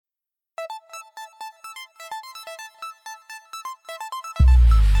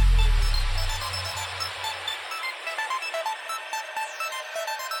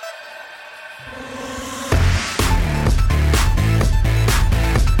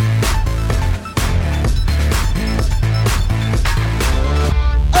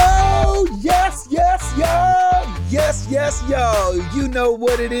You know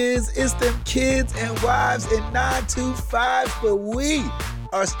what it is. It's them kids and wives in 9 to 5, but we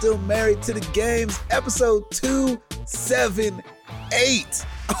are still married to the games. Episode 278.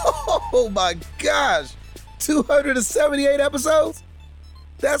 Oh my gosh. 278 episodes?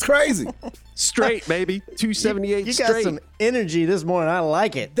 That's crazy. Straight, baby. 278 you straight. got some energy this morning. I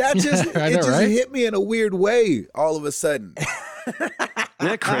like it. That just, I know, it just right? hit me in a weird way all of a sudden. Isn't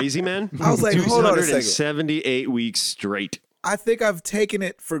that crazy, man? I was like, hold on a second. 278 weeks straight. I think I've taken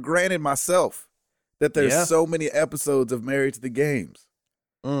it for granted myself that there's so many episodes of Married to the Games.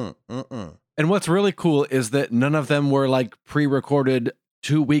 And what's really cool is that none of them were like pre-recorded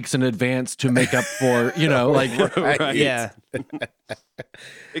 2 weeks in advance to make up for, like, Right. Yeah.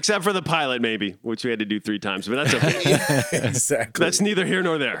 Except for the pilot, maybe, which we had to do 3 times, but that's okay. Exactly. That's neither here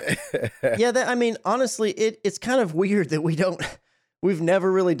nor there. Yeah, honestly, it's kind of weird that we've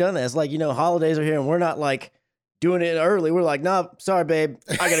never really done that. It's like, holidays are here and we're not like doing it early. We're like, nah, sorry, babe.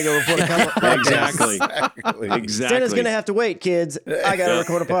 I got to go record a podcast. Exactly. Exactly. Santa's going to have to wait, kids. I got to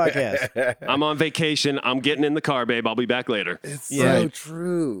record a podcast. I'm on vacation. I'm getting in the car, babe. I'll be back later. It's Yeah. so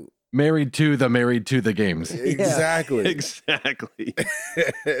true. married to the games. Exactly. Exactly.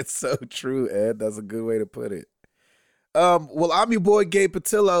 It's so true, Ed. That's a good way to put it. Well, I'm your boy, Gabe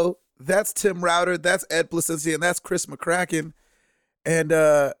Patillo. That's Tim Router. That's Ed Placencia. And that's Chris McCracken. And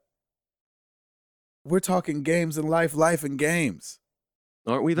we're talking games in life, life and games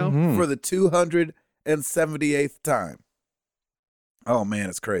Aren't we, though? Mhm. for the 278th time. Oh, man,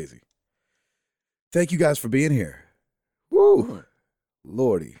 it's crazy. Thank you guys for being here. Woo.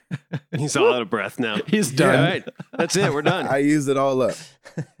 Lordy. He's all out of breath now. He's done. All right. That's it. We're done. I used it all up.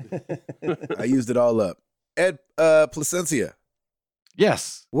 Ed Placencia,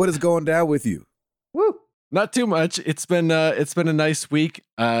 Yes. what is going down with you? Woo. Not too much. It's been a nice week.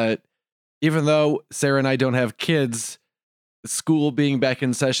 Even though Sarah and I don't have kids, school being back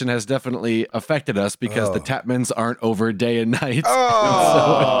in session has definitely affected us because the Oh. Tapmans aren't over day and night.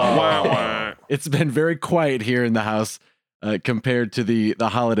 Oh, Wow, wow. It's been very quiet here in the house compared to the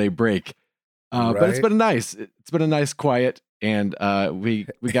holiday break. But it's Right. been nice. It's been a nice quiet, and we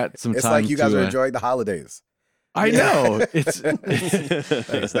got some it's time. like you guys to, are enjoying the holidays. I know It's it's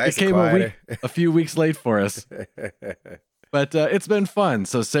nice it and came quiet. a few weeks late for us, but it's been fun.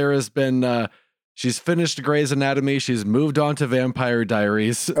 So Sarah's been she's finished Grey's Anatomy. She's moved on to Vampire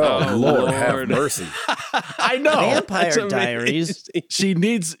Diaries. Oh, Lord, have Lord. mercy. I know. That's Vampire Diaries.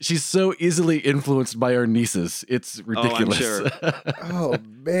 amazing. She's so easily influenced by her nieces. It's ridiculous. sure. Oh,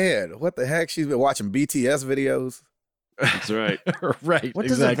 man. What the heck? She's been watching BTS videos. That's right. Right. What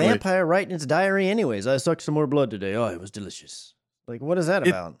does exactly. a vampire write in its diary anyways? I sucked some more blood today. Oh, it was delicious. Like, what is that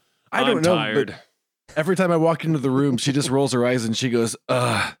about? I don't I'm know. tired. But every time I walk into the room, she just rolls her eyes and she goes,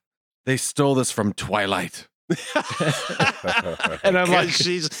 they stole this from Twilight. And I'm like,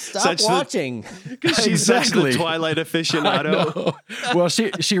 she's Stop such watching. she's such Exactly. the Twilight I aficionado. know. Well,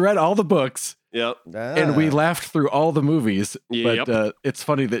 she read all the books Yep. and we laughed through all the movies. Yep. But it's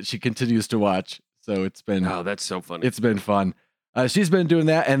funny that she continues to watch. So it's been Oh, that's so funny. it's been fun. She's been doing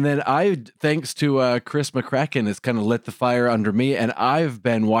that, and then thanks to Chris McCracken, has kind of lit the fire under me, and I've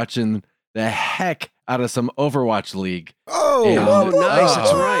been watching the heck out of some Overwatch League. Oh, And- Oh, nice.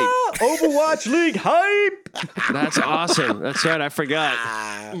 That's right. Overwatch League hype. That's awesome. That's right. I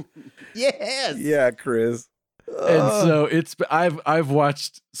forgot. Yes. yeah, Chris. And so I've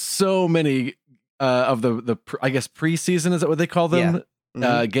watched so many of the I guess preseason, is that what they call them?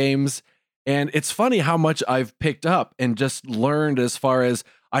 Yeah. Games. And it's funny how much I've picked up and just learned as far as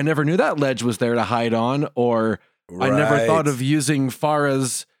I never knew that ledge was there to hide on, or I never thought of using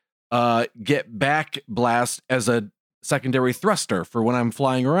Farah's get back blast as a secondary thruster for when I'm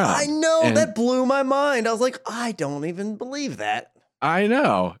flying around. I know. And That blew my mind. I was like, I don't even believe that. I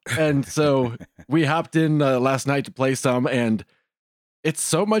know. And so we hopped in last night to play some, and it's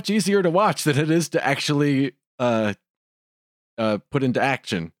so much easier to watch than it is to actually put into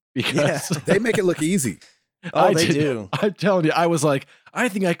action. Because They make it look easy. Oh, they do. I'm telling you, I was like, I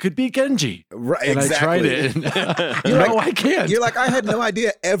think I could be Genji. Right, And exactly. I tried it. And You're no, like- I can't. You're like, I had no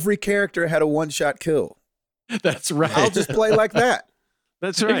idea every character had a one-shot kill. That's right. I'll just play like that.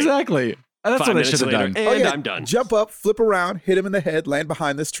 That's right. Exactly. And that's 5 what I minutes should have later, done. And Oh, yeah. I'm done. Jump up, flip around, hit him in the head, land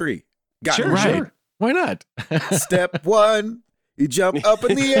behind this tree. Got Sure, it. Right. sure. Why not? Step one, you jump up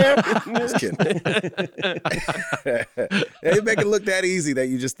in the air. Just kidding. They make it look that easy that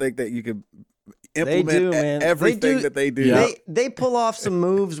you just think that you could implement man. everything that they do. Yeah. They pull off some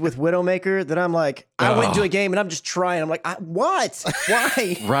moves with Widowmaker that I'm like, I went to a game and I'm just trying. I'm like, what?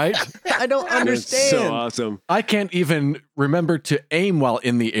 Why? Right? I don't That's understand. so awesome. I can't even remember to aim while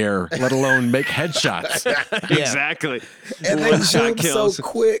in the air, let alone make headshots. Exactly. And they One shot zoom kills. so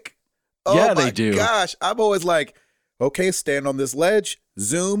quick. Oh Yeah, my they do. gosh. I'm always like, okay, stand on this ledge,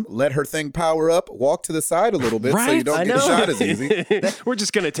 zoom, let her thing power up, walk to the side a little bit so you Right? don't I get know. shot as easy. We're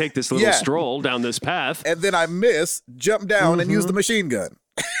just going to take this little Yeah. stroll down this path. And then I miss, jump down, and use the machine gun.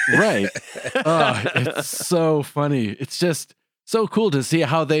 Right. Oh, it's so funny. It's just so cool to see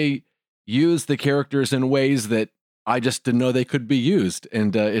how they use the characters in ways that I just didn't know they could be used.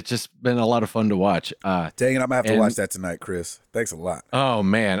 And it's just been a lot of fun to watch. Dang it, I'm going to have to And- watch that tonight, Chris. Thanks a lot. Oh,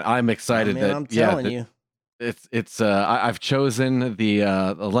 man. I'm excited Man, that I'm telling that you. I've chosen the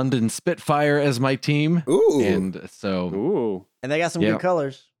London Spitfire as my team. Ooh. And so Ooh. And they got some Yeah. good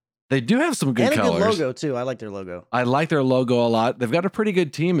colors. they do have some good And a colors. good logo, too. I like their logo. I like their logo a lot. They've got a pretty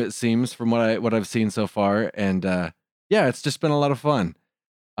good team, it seems, from what I've seen so far. And yeah, it's just been a lot of fun.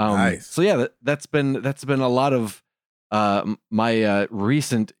 Nice. So yeah, that's been a lot of my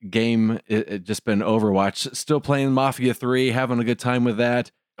recent game. It just been Overwatch. Still playing Mafia 3, having a good time with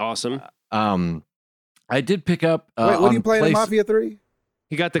that. Awesome. I did pick up. Wait, what are on you playing in Mafia 3?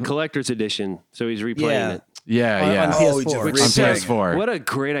 He got the collector's edition, so he's replaying Yeah. it. Yeah, On- yeah. on Oh, he PS4. just On replaying it. PS4. What a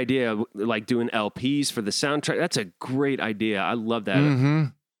great idea, like doing LPs for the soundtrack. That's a great idea. I love that. Mm-hmm.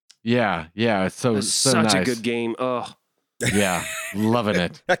 Yeah, yeah. It's so It's so such nice. a good game. Oh, Yeah, loving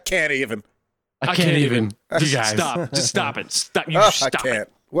it. I can't even. I can't even. You Just guys. stop. Just stop it. Stop. You Oh, I stop can't.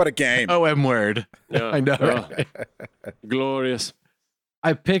 What a game. Oh, M word. it. I know. Glorious.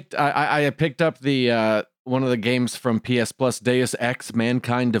 I picked up the one of the games from PS Plus, Deus Ex: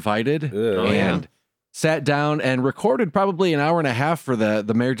 Mankind Divided, Oh, yeah. and sat down and recorded probably an hour and a half for the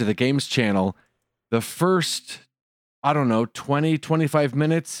Marriage of the Games channel. The first, I don't know, 20, 25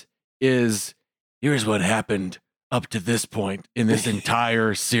 minutes is here's what happened up to this point in this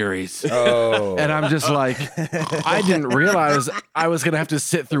entire series. Oh. And I'm just like, I didn't realize I was going to have to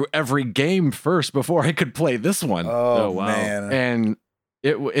sit through every game first before I could play this one. Oh, Oh, wow. man.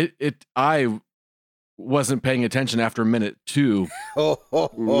 And I wasn't paying attention after minute 2, let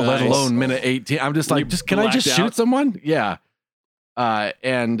Nice. alone minute 18. I'm just like, You can I just blacked shoot out? someone? Yeah.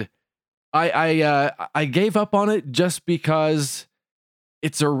 And I gave up on it just because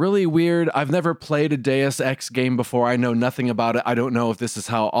it's a really weird. I've never played a Deus Ex game before. I know nothing about it. I don't know if this is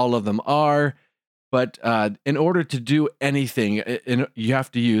how all of them are, but in order to do anything, you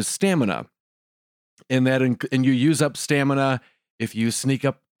have to use stamina, and you use up stamina if you sneak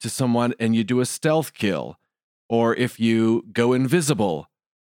up to someone and you do a stealth kill, or if you go invisible,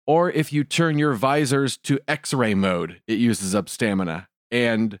 or if you turn your visors to X-ray mode, it uses up stamina.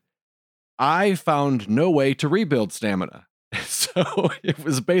 And I found no way to rebuild stamina. So it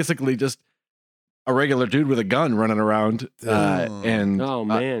was basically just a regular dude with a gun running around. And Oh,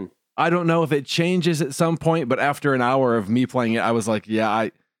 man. I don't know if it changes at some point, but after an hour of me playing it, I was like, yeah,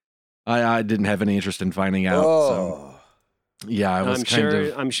 I didn't have any interest in finding out. So Oh. yeah, I was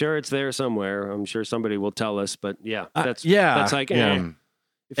I'm sure it's there somewhere. I'm sure somebody will tell us, but yeah, that's yeah, That's like, yeah.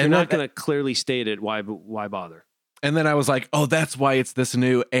 if you're And not that- going to clearly state it, why bother? And then I was like, oh, that's why it's this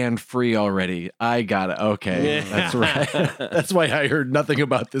new and free already. I got it. Okay. Yeah. That's right. That's why I heard nothing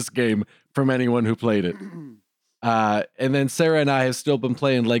about this game from anyone who played it. And then Sarah and I have still been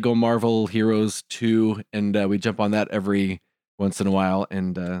playing Lego Marvel Heroes 2, and we jump on that every once in a while.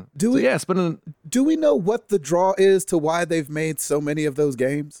 And Do we- yeah, it's been Do we know what the draw is to why they've made so many of those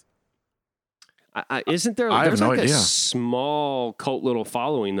games? Isn't there? I have There's no like idea. a small cult little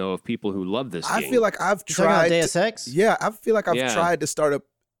following though of people who love this I game. feel like I've You talking about tried. Deus Ex? Yeah, I feel like I've Yeah. tried to start up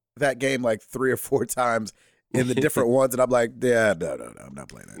that game like 3 or 4 times in the different ones, and I'm like, yeah, no, I'm not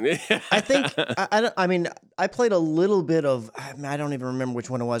playing that. I think I mean I played a little bit of I don't even remember which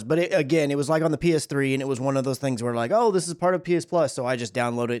one it was, but it was like on the PS3, and it was one of those things where like, oh, this is part of PS Plus, so I just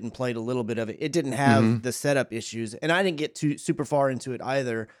downloaded it and played a little bit of it. It didn't have the setup issues, and I didn't get too super far into it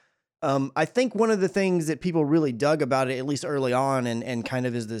either. I think one of the things that people really dug about it, at least early on, and kind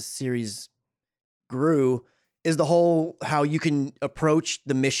of as the series grew, is the whole how you can approach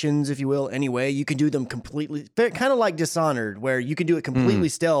the missions, if you will, anyway. You can do them completely, kind of like Dishonored, where you can do it completely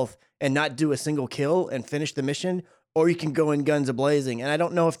stealth and not do a single kill and finish the mission, or you can go in guns a-blazing. And I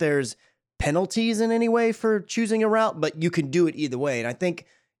don't know if there's penalties in any way for choosing a route, but you can do it either way. And I think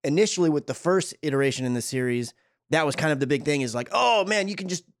initially with the first iteration in the series, that was kind of the big thing, is like, oh man, you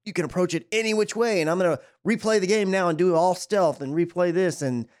can approach it any which way. And I'm going to replay the game now and do all stealth and replay this.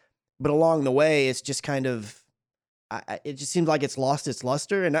 But along the way, it's just kind of, it just seems like it's lost its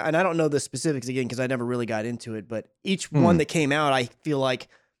luster. And I don't know the specifics again because I never really got into it. But each one that came out, I feel like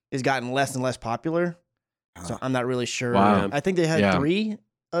has gotten less and less popular. So I'm not really sure. Wow. I think they had 3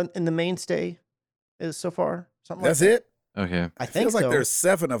 in the mainstay so far. Something That's like that. it? Okay. I think Feels like so. there's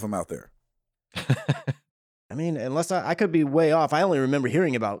 7 of them out there. I mean, unless I could be way off. I only remember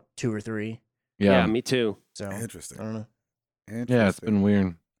hearing about 2 or 3. Yeah, me too. So Interesting. I don't know. Yeah, it's been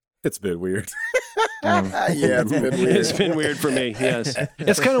weird. It's been weird. Um, Yeah, it's been weird. It's been weird for me. Yes.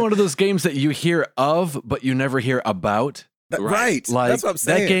 It's kind of one of those games that you hear of, but you never hear about. Right. Like That's what I'm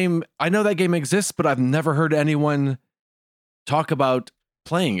saying. that game, I know that game exists, but I've never heard anyone talk about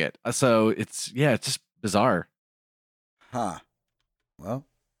playing it. So it's just bizarre. Huh. Well,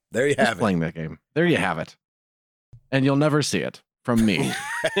 there you Who's have it. playing that game. There you have it. And you'll never see it from me.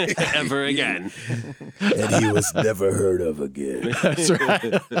 Ever again. And he was never heard of again. That's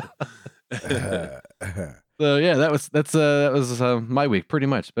right. So yeah, that was my week pretty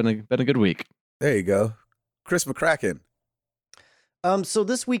much. Been a good week. There you go. Chris McCracken. So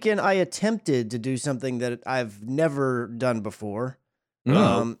this weekend I attempted to do something that I've never done before.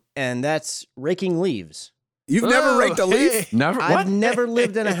 Oh. And that's raking leaves. You've never raked a leaf? Never. What? I've never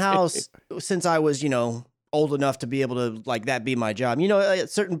lived in a house since I was, old enough to be able to like that be my job. At a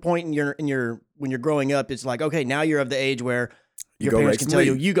certain point in your when you're growing up, it's like, okay, now you're of the age where your go parents rake can some tell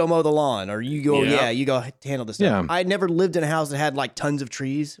you, leaves. you go mow the lawn, or you go, Yeah. you go handle this stuff. Yeah. I never lived in a house that had like tons of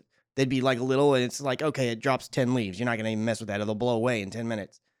trees. They'd be like little, and it's like, okay, it drops 10 leaves. You're not going to even mess with that. It'll blow away in 10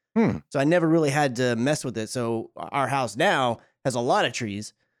 minutes. So I never really had to mess with it. So our house now has a lot of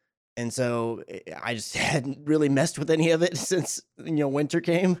trees. And so I just hadn't really messed with any of it since, winter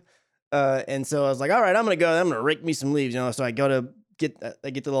came. And so I was like, all right, I'm going to rake me some leaves, So I go to get the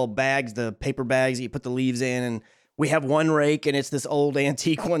little bags, the paper bags that you put the leaves in, and we have one rake, and it's this old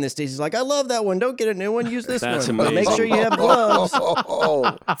antique one that Stacey's like, I love that one. Don't get a new one. Use this That's one. But make amazing. sure you have gloves.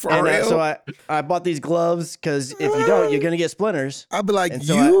 For And real? so I bought these gloves because if you don't, you're going to get splinters. I'll be like, and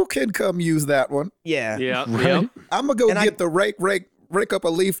so you can come use that one. Yeah. Yeah. Right? Yep. I'm going to go And get the rake up a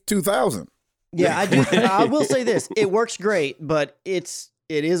leaf 2000. Yeah, I do. I will say this: it works great, but it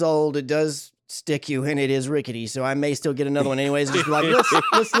is old. It does stick you, and it is rickety. So I may still get another one anyways. Just be like,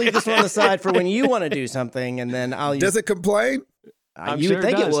 let's leave this one on the side for when you want to do something, and then I'll. Does it complain? I'm you sure would it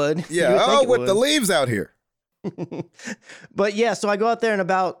think it does. would. You Yeah. would think Oh, it with the would. leaves out here. But yeah, so I go out there in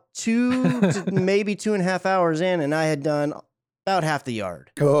about 2 to maybe 2.5 hours in, and I had done about half the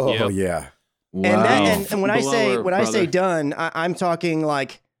yard. Oh, Yep. yeah. Wow. And when I say Blower, done, I'm talking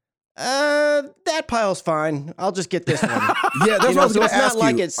like. That pile's fine. I'll just get this one. Yeah, that's what I was so going it's to ask not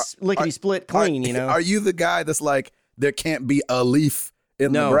like you. it's lickety split clean. Are you the guy that's like, there can't be a leaf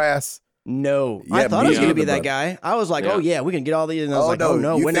in the No. grass? No, Yeah, I thought I me was going to be either, that guy. I was like, Yeah. oh yeah, we can get all these. And I was Oh, like, no, oh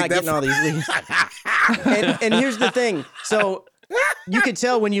no, you we're think not getting all these leaves. and here's the thing. So you could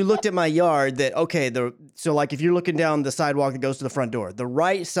tell when you looked at my yard that, okay, so like if you're looking down the sidewalk that goes to the front door, the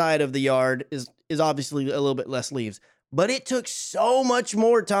right side of the yard is obviously a little bit less leaves. But it took so much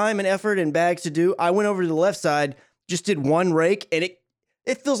more time and effort and bags to do. I went over to the left side, just did one rake, and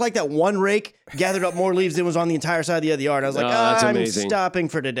it feels like that one rake gathered up more leaves than was on the entire side of the other yard. I was like, that's I'm amazing. stopping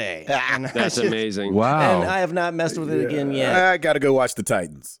for today. And I That's just- amazing. Wow. And I have not messed with it again yet. I got to go watch the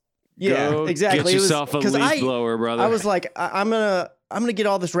Titans. Yeah, Go exactly. Get yourself a It was- 'cause leaf blower, brother. I was like, I'm gonna get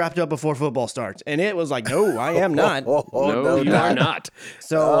all this wrapped up before football starts, and it was like, no, I am not. no, you are not.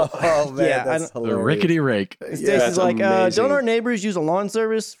 So Oh, man, yeah, that's the hilarious. rickety rake. Stacey's that's like, amazing. don't our neighbors use a lawn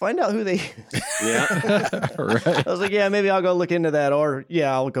service? Find out who they use. Yeah. Right. I was like, yeah, maybe I'll go look into that, or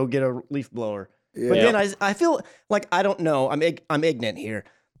yeah, I'll go get a leaf blower. But Yeah. then I feel like I don't know. I'm ignorant here.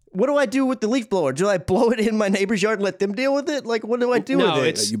 What do I do with the leaf blower? Do I blow it in my neighbor's yard and let them deal with it? Like, what do I do No, with it?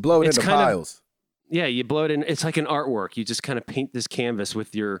 it's- You blow it It's into kind of- piles. Yeah, you blow it in. It's like an artwork. You just kind of paint this canvas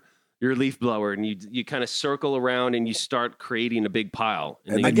with your leaf blower, and you kind of circle around, and you start creating a big pile.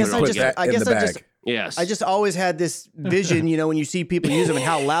 And then then you you put it put all together. that in the bag. Yes. I just always had this vision, when you see people use them and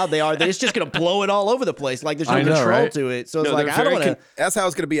how loud they are, that it's just going to blow it all over the place. Like there's no I know, control right? to it. So it's No, like, they're I don't very want to. That's how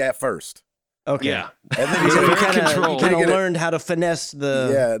it's going to be at first. Okay. Yeah. And then So you're you gonna, Very controlled. kind You're of gonna- learned how to finesse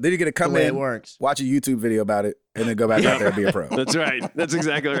the then you're going to come way it in, works. watch a YouTube video about it, and then go back out there and be a pro. That's right. That's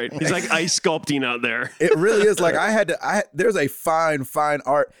exactly right. He's like ice sculpting out there. It really is like there's a fine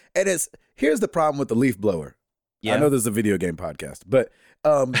art. And here's the problem with the leaf blower. Yeah. I know this is a video game podcast, but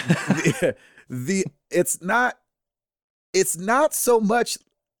it's not so much,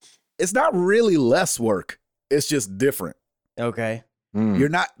 it's not really less work. It's just different. Okay. Mm. You're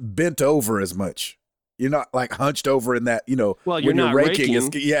not bent over as much. You're not like hunched over in that, Well, you're when not raking.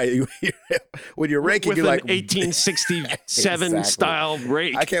 When you're raking, with you're an like 1867 Exactly. style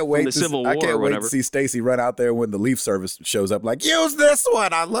rake. I can't wait from the Civil War I can't or wait whatever. to see Stacy run out there when the Leaf Service shows up. Like, use this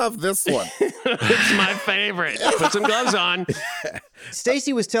one. I love this one. It's my favorite. Put some gloves on.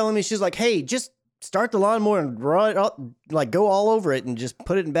 Stacy was telling me, she's like, hey, just start the lawnmower and draw it up, like go all over it and just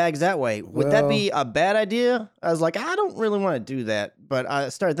put it in bags that way. Would that be a bad idea? I was like, I don't really want to do that. But I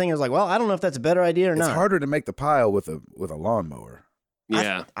started thinking, I was like, well, I don't know if that's a better idea or It's not. harder to make the pile with a lawnmower.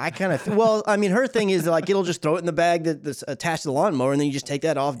 Yeah. I kind of, well, I mean, her thing is like, it'll just throw it in the bag that's attached to the lawnmower and then you just take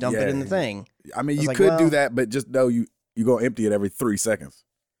that off, dump it in the thing. I mean, was you like, could well- do that, but just know you're going to empty it every 3 seconds.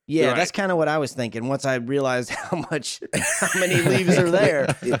 Yeah, Right. that's kind of what I was thinking once I realized how many leaves are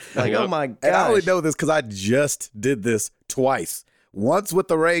there. Like, oh my And I only gosh. know this because I just did this twice. Once with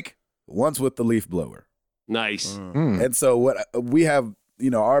the rake, once with the leaf blower. Nice. Mm. And so what we have,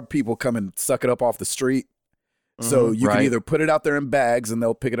 our people come and suck it up off the street. So you can Right. either put it out there in bags and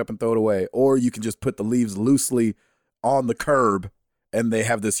they'll pick it up and throw it away, or you can just put the leaves loosely on the curb and they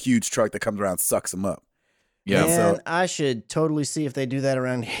have this huge truck that comes around and sucks them up. Yeah. Man, so- I should totally see if they do that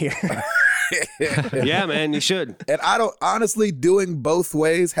around here. Yeah, man, you should. And I don't honestly doing both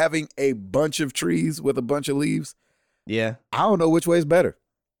ways, having a bunch of trees with a bunch of leaves, Yeah, I don't know which way is better.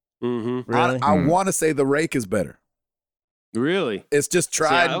 Mm-hmm. really. I want to say the rake is better. Really? It's just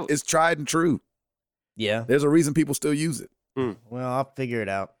I- it's tried and true. Yeah. There's a reason people still use it. Well, I'll figure it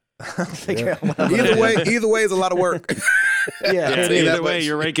out. I'll figure out what I'm Either gonna way, do. either way is a lot of work. Yeah. Yeah, tell you that either way, much.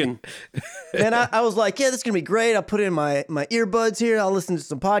 you're raking. And I was like, yeah, this is gonna be great. I'll put in my earbuds here. I'll listen to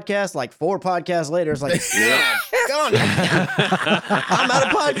some podcasts. Like 4 podcasts later, it's like, yeah, gone. I'm out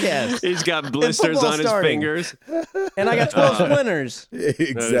of podcasts, He's got blisters football on his starting. fingers. and I got 12 splinters.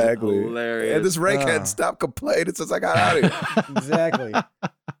 Exactly. hilarious. And this rake hadn't stopped complaining since I got out of here. Exactly.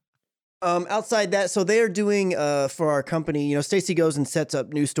 Outside that, so they are doing for our company, Stacy goes and sets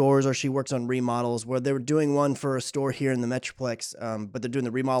up new stores or she works on remodels where they were doing one for a store here in the Metroplex, but they're doing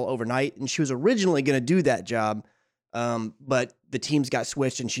the remodel overnight. And she was originally going to do that job, but the teams got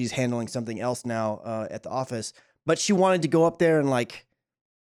switched and she's handling something else now at the office. But she wanted to go up there and like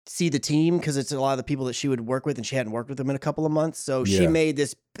see the team because it's a lot of the people that she would work with and she hadn't worked with them in a couple of months. So she Yeah. made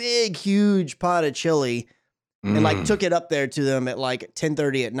this big, huge pot of chili and like took it up there to them at like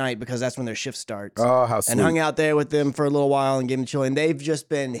 10:30 at night because that's when their shift starts. Oh, how sweet. And hung out there with them for a little while and gave them chili. And they've just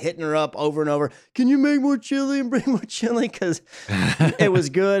been hitting her up over and over. Can you make more chili and bring more chili? Because it was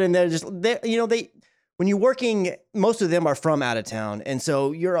good. And when you're working, most of them are from out of town. And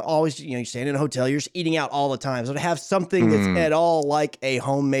so you're always, you're staying in a hotel, you're just eating out all the time. So to have something that's at all like a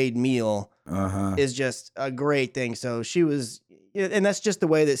homemade meal Uh-huh. is just a great thing. So she was, and that's just the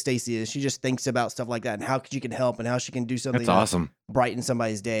way that Stacy is. She just thinks about stuff like that and how she can help and how she can do something That's to awesome. brighten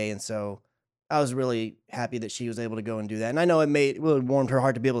somebody's day. And so I was really happy that she was able to go and do that. And I know it really warmed her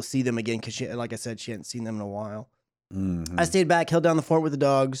heart to be able to see them again because like I said, she hadn't seen them in a while. Mhm. I stayed back, held down the fort with the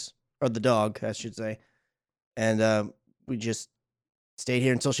dogs, or the dog, I should say. And we just stayed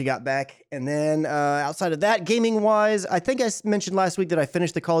here until she got back. And then outside of that, gaming wise, I think I mentioned last week that I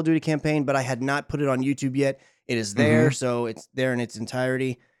finished the Call of Duty campaign, but I had not put it on YouTube yet. It is there, so it's there in its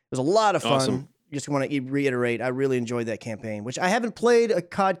entirety. It was a lot of fun. Awesome. Just want to reiterate, I really enjoyed that campaign, which I haven't played a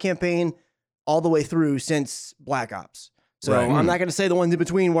COD campaign all the way through since Black Ops. So Right. I'm not going to say the ones in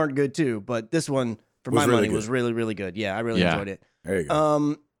between weren't good too, but this one, for Was my really money, good. was really, really good. Yeah, I really Yeah. enjoyed it. There you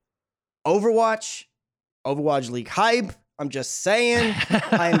go. Overwatch League hype. I'm just saying.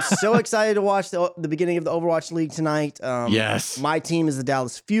 I am so excited to watch the beginning of the Overwatch League tonight. Yes. My team is the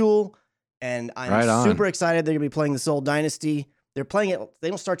Dallas Fuel, and I'm Right on. super excited. They're going to be playing the Seoul Dynasty. They're playing it. They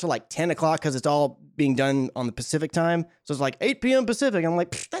don't start till like 10 o'clock because it's all being done on the Pacific time. So it's like 8 p.m. Pacific. I'm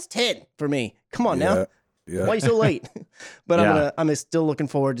like, that's 10 for me. Come on now. Yeah. Why are you so late? But Yeah. I'm still looking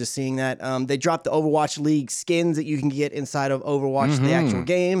forward to seeing that. They dropped the Overwatch League skins that you can get inside of Overwatch, the actual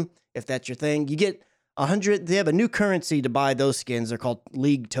game, if that's your thing. You get 100. They have a new currency to buy those skins. They're called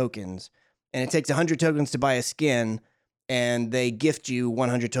League tokens. And it takes 100 tokens to buy a skin. And they gift you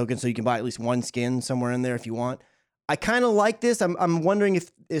 100 tokens so you can buy at least one skin somewhere in there if you want. I kind of like this. I'm wondering if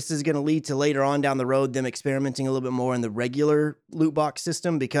this is going to lead to later on down the road them experimenting a little bit more in the regular loot box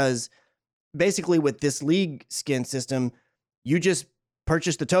system because basically with this league skin system, you just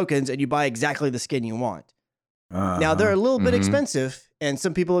purchase the tokens and you buy exactly the skin you want. Now they're a little bit expensive and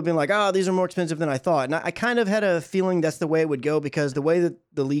some people have been like, oh, these are more expensive than I thought. And I kind of had a feeling that's the way it would go because the way that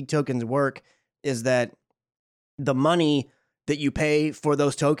the league tokens work is that the money that you pay for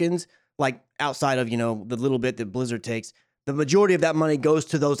those tokens, like outside of, the little bit that Blizzard takes, the majority of that money goes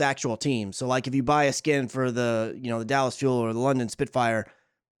to those actual teams. So like if you buy a skin for the Dallas Fuel or the London Spitfire,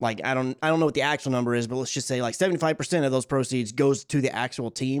 like I don't know what the actual number is, but let's just say like 75% of those proceeds goes to the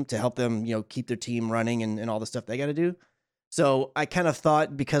actual team to help them, keep their team running and all the stuff they got to do. So I kind of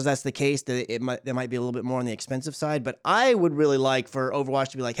thought because that's the case that there might be a little bit more on the expensive side, but I would really like for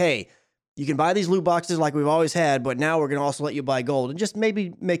Overwatch to be like, hey, you can buy these loot boxes like we've always had, but now we're going to also let you buy gold and just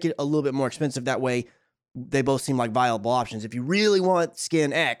maybe make it a little bit more expensive. That way they both seem like viable options. If you really want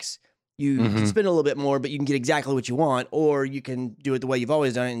skin X, you can spend a little bit more, but you can get exactly what you want, or you can do it the way you've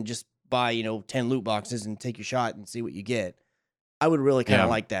always done it and just buy, 10 loot boxes and take your shot and see what you get. I would really kind of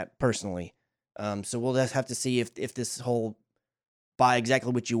like that personally. So we'll just have to see if this whole buy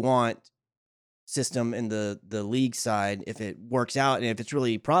exactly what you want system in the league side, if it works out and if it's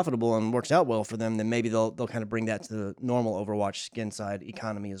really profitable and works out well for them, then maybe they'll kind of bring that to the normal Overwatch skin side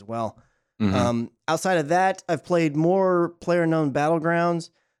economy as well. Outside of that, I've played more player-known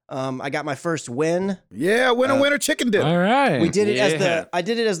Battlegrounds. I got my first win. Yeah, winner chicken dip. All right. We did it I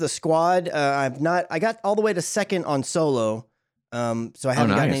did it as the squad. I got all the way to second on solo. So I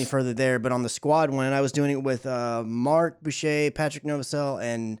haven't gotten any further there, but on the squad one, I was doing it with Mark Boucher, Patrick Novosel,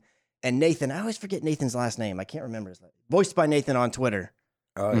 and Nathan. I always forget Nathan's last name. I can't remember his name. Voiced by Nathan on Twitter.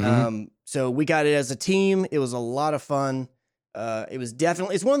 So we got it as a team. It was a lot of fun.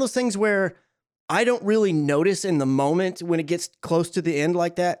 It's one of those things where I don't really notice in the moment when it gets close to the end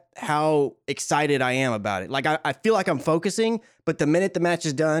like that how excited I am about it. Like I feel like I'm focusing, but the minute the match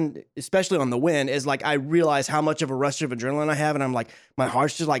is done, especially on the win, is like I realize how much of a rush of adrenaline I have, and I'm like my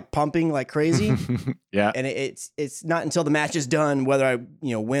heart's just like pumping like crazy. Yeah, and it's not until the match is done, whether I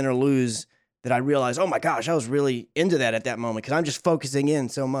win or lose, that I realize, oh my gosh, I was really into that at that moment because I'm just focusing in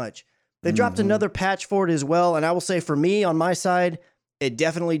so much. They dropped another patch for it as well, and I will say for me on my side, it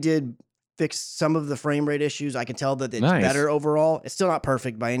definitely did fix some of the frame rate issues. I can tell that it's better overall. It's still not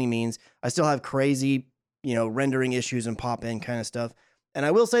perfect by any means. I still have crazy, rendering issues and pop-in kind of stuff. And I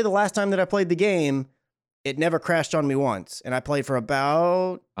will say the last time that I played the game, it never crashed on me once. And I played for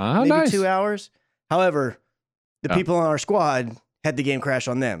about maybe 2 hours. However, the people on our squad had the game crash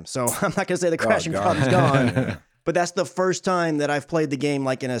on them. So I'm not going to say the crashing problem's gone. But that's the first time that I've played the game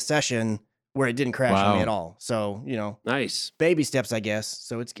like in a session where it didn't crash on me at all. So, nice baby steps, I guess.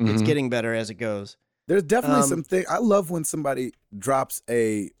 So it's getting better as it goes. There's definitely something. I love when somebody drops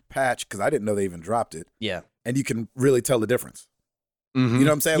a patch because I didn't know they even dropped it. Yeah. And you can really tell the difference. You know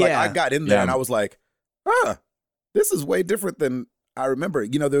what I'm saying? Like I got in there and I was like, this is way different than I remember.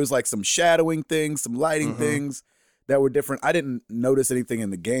 There was like some shadowing things, some lighting things that were different. I didn't notice anything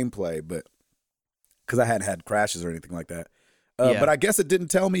in the gameplay, but because I hadn't had crashes or anything like that. But I guess it didn't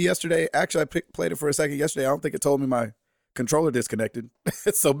tell me yesterday. Actually, I played it for a second yesterday. I don't think it told me my controller disconnected.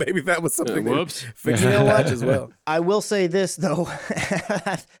 So maybe that was something they fixed in the watch as well. I will say this, though.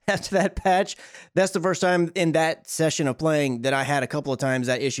 After that patch, that's the first time in that session of playing that I had a couple of times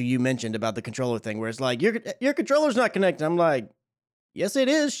that issue you mentioned about the controller thing, where it's like, your controller's not connected. I'm like, yes, it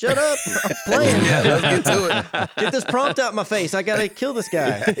is. Shut up. I'm playing. Let's get to it. Get this prompt out my face. I got to kill this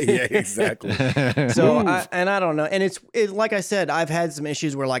guy. Yeah, exactly. So, I don't know. And it's like I said, I've had some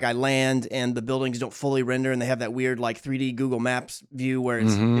issues where like I land and the buildings don't fully render and they have that weird like 3D Google Maps view where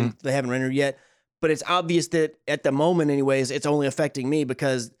they haven't rendered yet. But it's obvious that at the moment anyways, it's only affecting me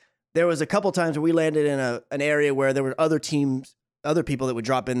because there was a couple times where we landed in an area where there were other people that would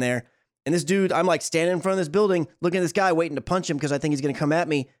drop in there. And this dude, I'm like standing in front of this building, looking at this guy, waiting to punch him because I think he's going to come at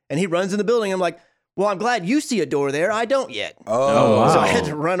me. And he runs in the building. I'm like, well, I'm glad you see a door there. I don't yet. Oh, wow. So I had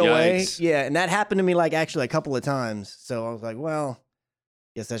to run away. Yikes. Yeah. And that happened to me like actually a couple of times. So I was like, well,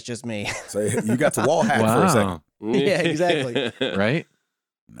 guess that's just me. So you got to wall hack for a second. Yeah, exactly. Right?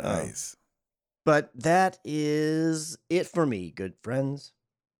 Nice. But that is it for me, good friends.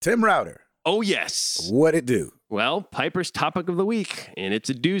 Tim Router. Oh, yes. What it do? Well, Piper's topic of the week, and it's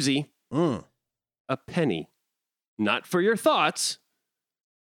a doozy. A penny. Not for your thoughts.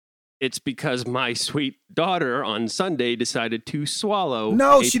 It's because my sweet daughter on Sunday decided to swallow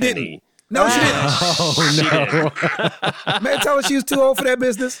a she penny. didn't. No, she didn't. Oh, no. Man, tell her she was too old for that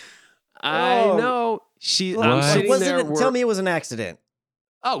business. I know. I'm sitting there. Tell me it was an accident.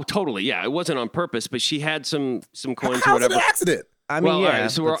 Oh, totally. Yeah, it wasn't on purpose, but she had some coins or How's it whatever. an accident? I mean, all yeah. right,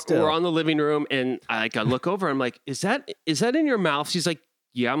 so we're on the living room, and I look over. I'm like, is that in your mouth? She's like,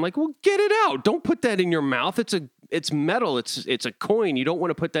 yeah. I'm like, well, get it out. Don't put that in your mouth. It's metal. It's a coin. You don't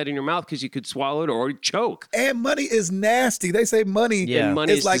want to put that in your mouth because you could swallow it or choke. And money is nasty. They say money, And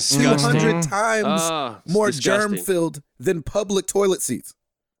money is like disgusting. 200 times It's more disgusting. germ-filled than public toilet seats.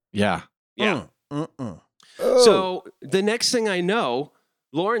 Yeah. Yeah. Oh. So the next thing I know,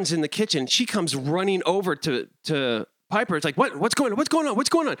 Lauren's in the kitchen. She comes running over to Piper. It's like, what's going on? What's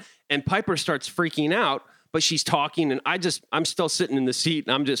going on? And Piper starts freaking out. but she's talking, and I'm still sitting in the seat,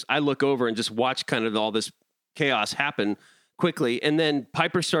 and I look over and just watch kind of all this chaos happen quickly. And then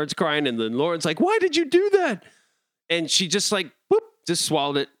Piper starts crying, and then Lauren's like, "Why did you do that?" And she just like, boop, just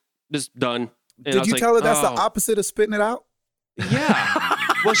swallowed it, just done. And did you tell her that's the opposite of spitting it out? Yeah.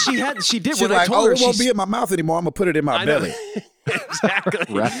 Well, she did. She's When like, I told her, it won't be in my mouth anymore. I'm gonna put it in my belly.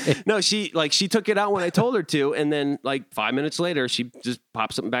 Exactly. Right. No, she took it out when I told her to, and then like 5 minutes later, she just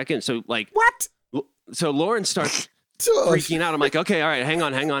popped something back in. So like, what? So Lauren starts freaking out. I'm like, okay, all right, hang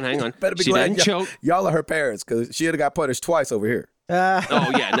on. Better be she glad didn't choke. Y'all are her parents, because she had got punished twice over here.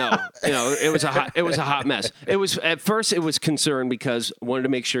 Oh yeah, no, it was a hot mess. It was at first it was concern because I wanted to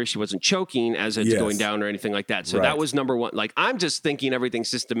make sure she wasn't choking as it's going down or anything like that. So that was number one. Like I'm just thinking everything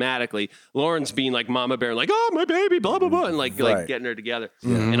systematically. Lauren's being like mama bear, like, oh my baby, blah blah blah, and like getting her together.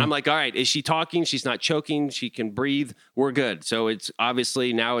 Mm-hmm. And I'm like, all right, is she talking? She's not choking. She can breathe. We're good. So it's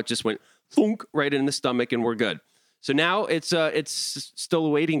obviously now it just went thunk right in the stomach, and we're good. So now it's still a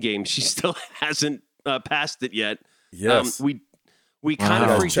waiting game. She still hasn't passed it yet. Yes. We kind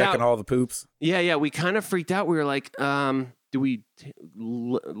of freaked checking out. all the poops. Yeah. We kind of freaked out. We were like, do we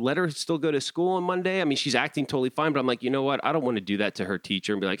let her still go to school on Monday? I mean, she's acting totally fine, but I'm like, you know what? I don't want to do that to her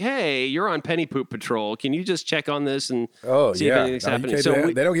teacher and be like, hey, you're on penny poop patrol. Can you just check on this and see if anything's happening?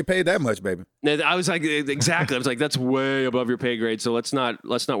 So they don't get paid that much, baby. I was like, exactly. I was like, that's way above your pay grade. So let's not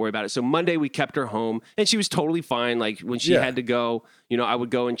worry about it. So Monday we kept her home, and she was totally fine. Like when she had to go, I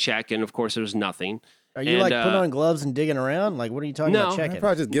would go and check, and of course there was nothing. Are you putting on gloves and digging around? Like, what are you talking about checking?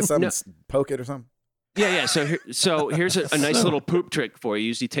 Probably just get something, poke it or something. Yeah. So here's a nice little poop trick for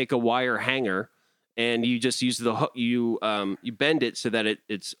you. You take a wire hanger, and you just use the hook. You bend it so that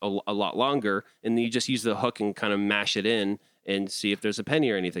it's a lot longer, and then you just use the hook and kind of mash it in and see if there's a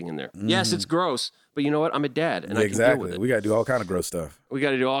penny or anything in there. Mm. Yes, it's gross, but you know what? I'm a dad, and I can deal with it. We got to do all kind of gross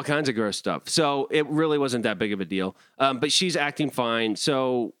stuff. So it really wasn't that big of a deal. But she's acting fine.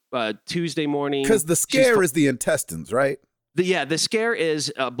 So Tuesday morning, because the scare is the intestines, right? The scare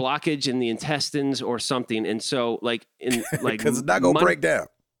is a blockage in the intestines or something, and so because it's not gonna break down.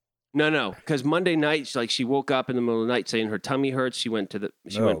 No, because Monday night, she woke up in the middle of the night saying her tummy hurts. She went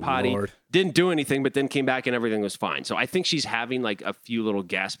went potty, Lord. Didn't do anything, but then came back and everything was fine. So I think she's having like a few little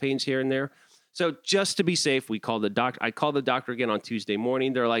gas pains here and there. So just to be safe, we called the doctor. I called the doctor again on Tuesday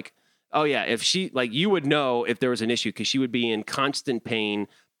morning. They're like, oh yeah, if she you would know if there was an issue because she would be in constant pain,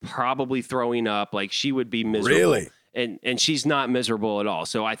 probably throwing up. Like she would be miserable. Really? And she's not miserable at all.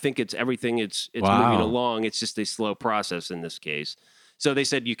 So I think it's everything. It's moving along. It's just a slow process in this case. So they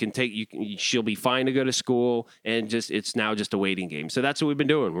said she'll be fine to go to school, and it's now just a waiting game. So that's what we've been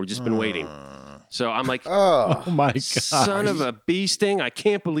doing. We've just been waiting. So I'm like, oh my god, son of a bee sting! I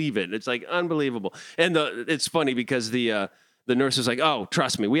can't believe it. It's like unbelievable. And it's funny because the nurse was like, oh,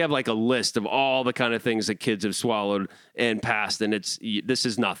 trust me, we have like a list of all the kind of things that kids have swallowed and passed, and this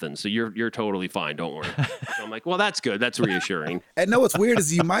is nothing. So you're totally fine. Don't worry. So I'm like, well, that's good. That's reassuring. And no, what's weird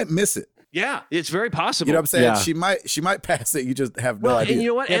is you might miss it. Yeah, it's very possible. You know what I'm saying? Yeah. She might pass it. You just have no idea. And you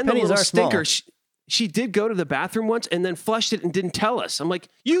know what? Yeah, and the little stinker, she did go to the bathroom once and then flushed it and didn't tell us. I'm like,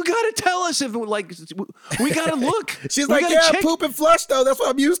 you got to tell us if we got to look. She's like, yeah, poop and flush though. That's what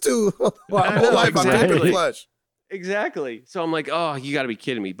I'm used to. My whole life I poop and flush. Exactly. So I'm like, oh, you got to be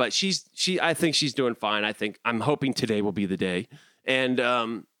kidding me. But I think she's doing fine. I'm hoping today will be the day.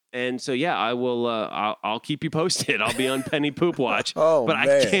 And so, yeah, I will. I'll keep you posted. I'll be on Penny Poop Watch. But man.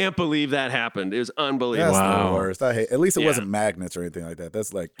 I can't believe that happened. It was unbelievable. That's the worst. At least it wasn't magnets or anything like that.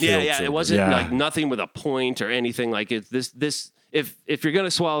 That's like children. It wasn't like nothing with a point or anything like it. This. If you're gonna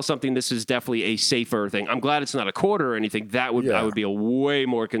swallow something, this is definitely a safer thing. I'm glad it's not a quarter or anything. I would be way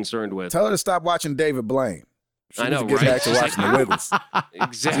more concerned with. Tell her to stop watching David Blaine. I know, get back to watching the Wiggles.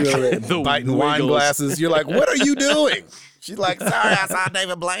 Exactly. Biting wine glasses. You're like, what are you doing? She's like, sorry, I saw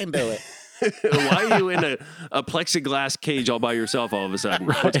David Blaine do it. Why are you in a plexiglass cage all by yourself all of a sudden?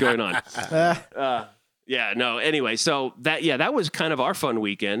 What's going on? Anyway, so that was kind of our fun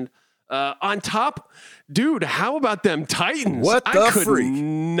weekend. On top, dude, how about them Titans? What the I could freak?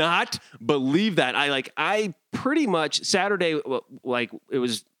 Not believe that. I pretty much Saturday, it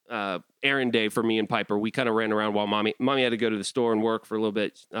was errand day for me and Piper. We kind of ran around while mommy had to go to the store and work for a little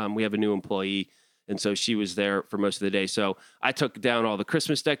bit. We have a new employee. And so she was there for most of the day. So I took down all the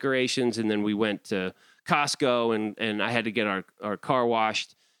Christmas decorations, and then we went to Costco, and I had to get our car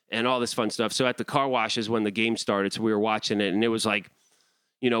washed and all this fun stuff. So at the car wash is when the game started. So we were watching it, and it was like,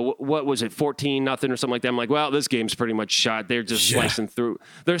 what was it, 14-0 or something like that? I'm like, well, this game's pretty much shot. They're just slicing through.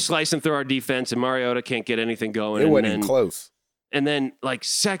 They're slicing through our defense, and Mariota can't get anything going. It wasn't even close. And then,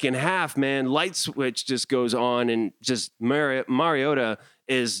 second half, man, light switch just goes on, and just Mariota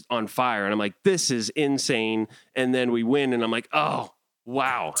is on fire. And I'm like, this is insane. And then we win. And I'm like, oh,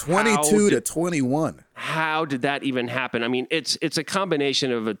 wow. 22-21. How did that even happen? I mean, it's a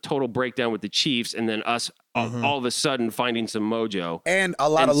combination of a total breakdown with the Chiefs and then us all of a sudden finding some mojo. And a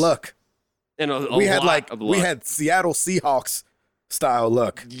lot of luck. And we had Seattle Seahawks style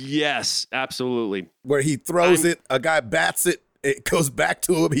luck. Yes, absolutely. Where he throws it, a guy bats it, it goes back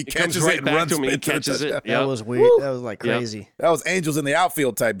to him, he catches it and runs to him, he catches it. Yep. That was weird. Woo. That was like crazy. Yep. That was angels in the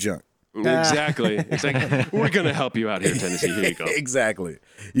outfield type junk. Exactly. It's like, we're going to help you out here, Tennessee. Here you go. Exactly.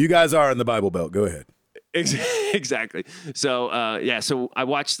 You guys are in the Bible Belt. Go ahead. Exactly. So, so I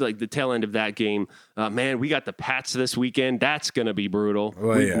watched like the tail end of that game. Man, we got the Pats this weekend. That's going to be brutal.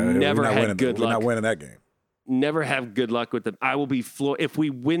 Well, We've never had good luck. We're not winning that game. Never have good luck with them. I will be if we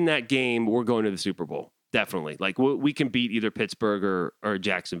win that game, we're going to the Super Bowl. Definitely. Like we can beat either Pittsburgh or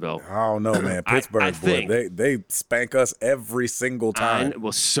Jacksonville. I don't know, man. Pittsburgh, they spank us every single time.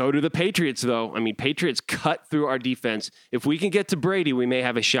 Well, so do the Patriots, though. I mean, Patriots cut through our defense. If we can get to Brady, we may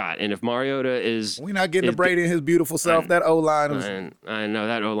have a shot. And if Mariota is... We're not getting to Brady and his beautiful self. That O-line is... I know,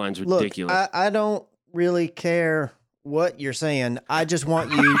 that O-line's ridiculous. Look, I don't really care what you're saying. I just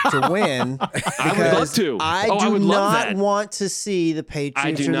want you to win. I would love to. I do not want to see the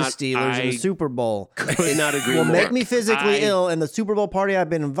Patriots or the Steelers in the Super Bowl. Could not agree more. Will make me physically ill, and the Super Bowl party I've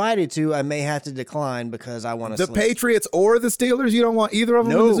been invited to, I may have to decline because I want to sleep. The Patriots or the Steelers? You don't want either of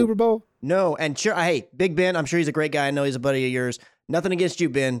them in the Super Bowl? No, and sure, hey, Big Ben, I'm sure he's a great guy. I know he's a buddy of yours. Nothing against you,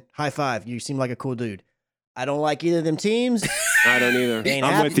 Ben. High five. You seem like a cool dude. I don't like either of them teams. I don't either.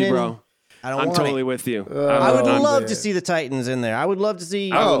 I'm with you, bro. I'm totally with you. I would love to see the Titans in there. I would love to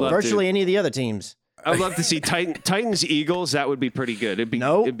see virtually any of the other teams. I would love to see Titans, Eagles. That would be pretty good. It'd be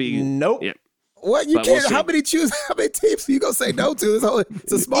nope. Yeah. What you can't? How many teams are you gonna say no to?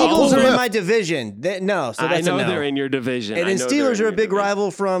 It's a small. Eagles are in my division. So that's I know a no. They're in your division. And then Steelers are a big rival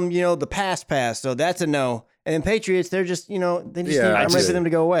from the past. So that's a no. And then Patriots, they're just I'm ready for them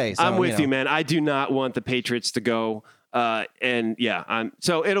to go away. So, I'm with you, man. I do not want the Patriots to go. So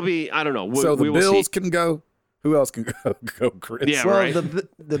it'll be, I don't know. So the Bills can go. Who else can go, Chris? Yeah, right.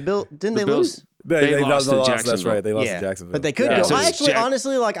 The Bill didn't they lose? They lost to Jacksonville. That's right. They lost to Jacksonville. But they could go. I actually,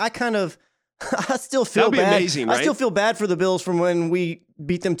 honestly, I still feel bad. Amazing, right? I still feel bad for the Bills from when we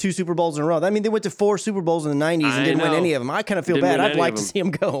beat them 2 Super Bowls in a row. I mean, they went to 4 Super Bowls in the 90s and didn't win any of them. I kind of feel bad. I'd like to see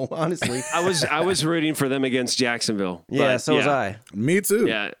them go, honestly. I was rooting for them against Jacksonville. Yeah, so was I. Me too.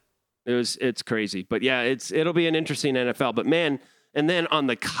 Yeah. It's crazy, but yeah, it'll be an interesting NFL. But man, and then on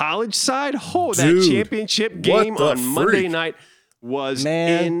the college side, that championship game on Monday night was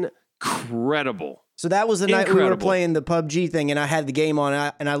incredible. So that was the night we were playing the PUBG thing, and I had the game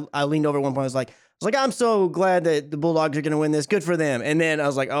on, and I leaned over at one point. I was like, I'm so glad that the Bulldogs are going to win this. Good for them. And then I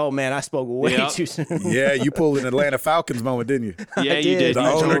was like, oh man, I spoke way too soon. Yeah, you pulled an Atlanta Falcons moment, didn't you? Yeah, you did. The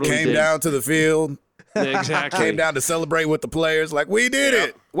owner came down to the field. Exactly. Came down to celebrate with the players. Like, we did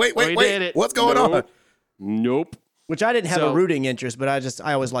it. Wait. What's going on? Nope. Which I didn't have a rooting interest, but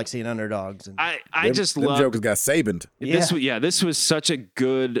I always like seeing underdogs. And I just love. Them jokers got Sabaned. This was such a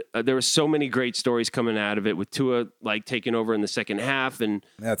good. There were so many great stories coming out of it with Tua taking over in the second half, and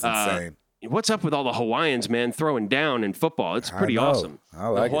that's insane. What's up with all the Hawaiians, man, throwing down in football? It's pretty awesome. The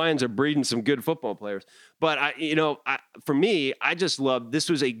Hawaiians are breeding some good football players. But for me, I just love. This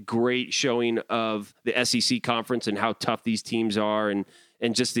was a great showing of the SEC conference and how tough these teams are, and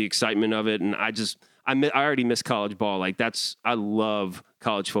just the excitement of it. And I already miss college ball. I love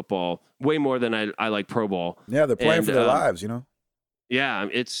college football way more than I like pro ball. Yeah, they're playing for their lives, Yeah,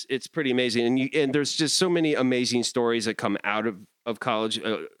 it's pretty amazing, and there's just so many amazing stories that come out of college.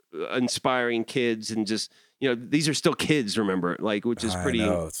 Inspiring kids, and just these are still kids, remember, which is pretty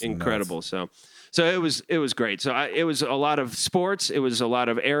incredible. Nuts. So it was great. So it was a lot of sports, it was a lot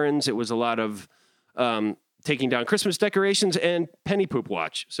of errands, it was a lot of taking down Christmas decorations and penny poop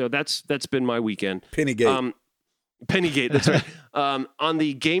watch. So that's been my weekend. Pennygate. Pennygate, that's right. On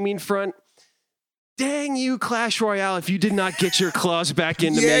the gaming front, dang you, Clash Royale, if you did not get your claws back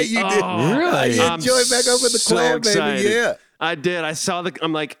into me. Yeah, you did. Really? You enjoyed back up with the clan, baby. Yeah. I did. I saw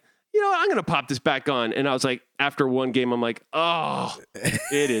I'm like, I'm going to pop this back on. And I was like, after one game, I'm like, oh,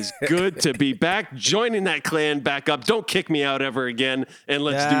 it is good to be back, joining that clan back up. Don't kick me out ever again, and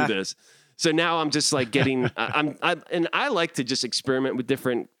let's do this. So now I'm just getting, and I like to just experiment with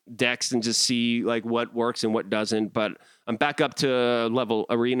different decks and just see what works and what doesn't. But I'm back up to level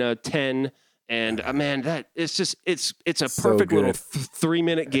Arena 10. And man, that it's a perfect little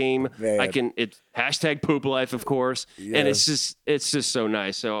 3-minute game. Man. It's hashtag poop life, of course, and it's just so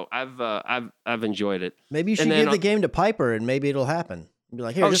nice. So I've enjoyed it. Maybe you should give the game to Piper, and maybe it'll happen. Be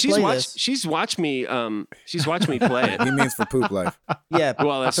like, here, just play this. She's watched me. She's watched me play it. He means for poop life. Yeah.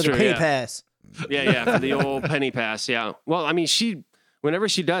 Well, that's for true. The penny pass. Yeah, for the old penny pass. Yeah. Well, I mean, whenever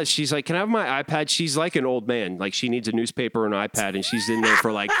she does, she's like, "Can I have my iPad?" She's like an old man. Like she needs a newspaper and an iPad, and she's in there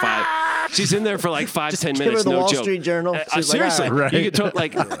for like 5. She's in there for like 5-10 minutes. Give her the no Wall joke. Street Journal. Seriously, right. You could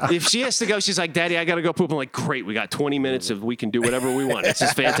if she has to go, she's like, "Daddy, I got to go poop." I'm like, "Great, we got 20 minutes of we can do whatever we want. This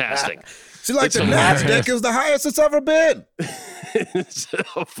is fantastic." She's like, the NASDAQ is the highest it's ever been. It's so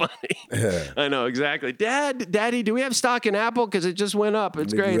funny. Yeah. I know, exactly. Daddy, do we have stock in Apple? Because it just went up.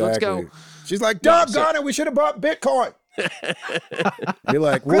 It's great. Let's go. She's like, doggone it, we should have bought Bitcoin. You're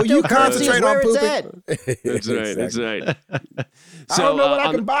like, well, you concentrate on pooping. That's right. That's right. So, I don't know what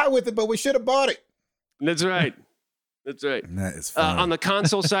I can buy with it, but we should have bought it. That's right. That's right. That is fun. On the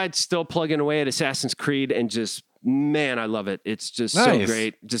console side, still plugging away at Assassin's Creed and just, man, I love it. It's just so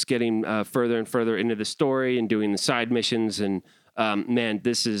great. Just getting further and further into the story and doing the side missions. And man,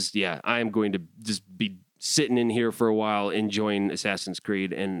 this is, I am going to just be sitting in here for a while, enjoying Assassin's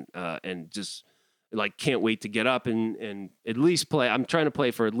Creed and just like can't wait to get up and at least play. I'm trying to play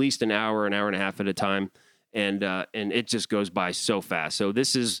for at least an hour and a half at a time. And it just goes by so fast. So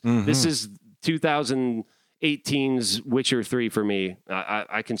this is 2018's Witcher 3 for me.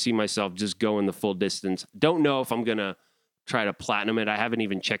 I can see myself just going the full distance. Don't know if I'm going to try to platinum it. I haven't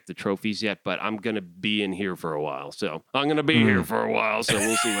even checked the trophies yet, but I'm going to be in here for a while. So I'm going to be here for a while. So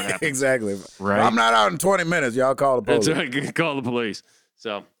we'll see what happens. Exactly. Right. I'm not out in 20 minutes. Y'all call the police. That's right. Call the police.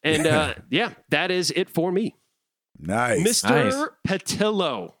 So, and that is it for me. Nice. Mr.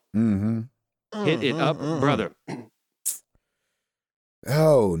 Patillo. Mm-hmm. Hit it up, brother.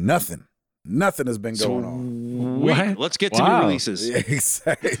 Oh, nothing. Nothing has been going on. Wait, let's get to new releases. Yeah,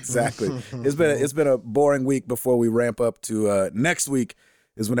 exactly. It's been a boring week before we ramp up to next week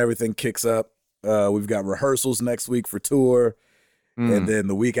is when everything kicks up. We've got rehearsals next week for tour. And then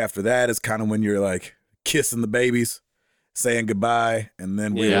the week after that is kind of when you're like kissing the babies, saying goodbye. And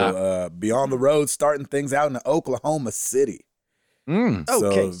then we'll be on the road starting things out in Oklahoma City.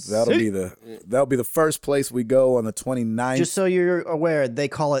 So that'll be the first place we go on the 29th. Just so you're aware, they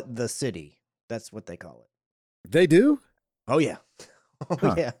call it the city. That's what they call it. They do? Oh yeah.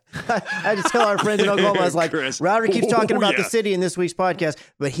 Yeah. I had to tell our friends in Oklahoma, I was like, Router keeps talking about the city in this week's podcast,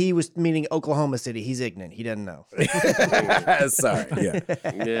 but he was meaning Oklahoma City. He's ignorant. He doesn't know. Sorry. Yeah.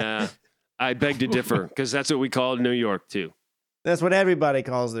 Yeah. I beg to differ because that's what we call New York too. That's what everybody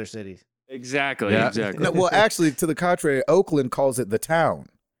calls their cities. Exactly. Yeah. Exactly. No, well, actually, to the contrary, Oakland calls it the town,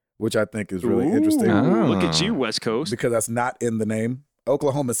 which I think is really interesting. Look at you, West Coast. Because that's not in the name.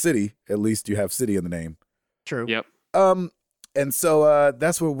 Oklahoma City, at least you have city in the name. True. Yep. And so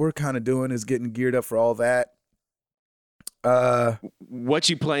that's what we're kind of doing is getting geared up for all that. What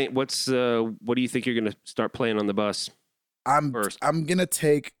you playing? What do you think you're going to start playing on the bus? I'm gonna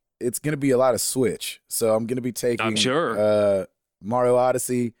take. It's gonna be a lot of Switch, so I'm gonna be taking. I'm sure. Mario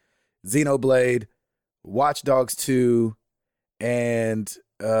Odyssey, Xenoblade, Watch Dogs 2, and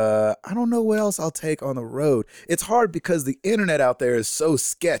I don't know what else I'll take on the road. It's hard because the internet out there is so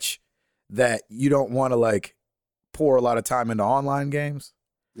sketch that you don't want to like pour a lot of time into online games.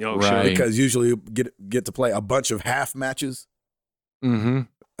 Oh, right. Sure. Because usually you get to play a bunch of half matches.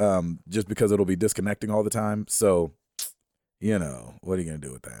 Just because it'll be disconnecting all the time. So, what are you gonna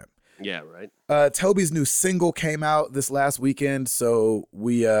do with that? Yeah, right. Toby's new single came out this last weekend, so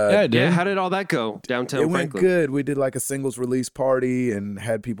we how did all that go downtown? It went good. We did like a singles release party and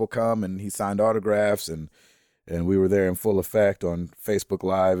had people come, and he signed autographs, and we were there in full effect on Facebook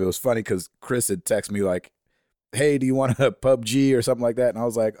Live. It was funny because Chris had texted me like, "Hey, do you want a PUBG or something like that?" And I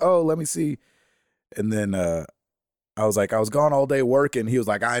was like, "Oh, let me see." And then I was like, "I was gone all day working." He was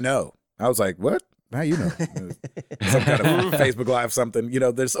like, "I know." I was like, "What? How you know?" Some kind of Facebook Live something.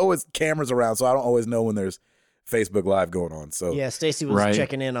 There's always cameras around, so I don't always know when there's Facebook Live going on. So yeah, Stacy was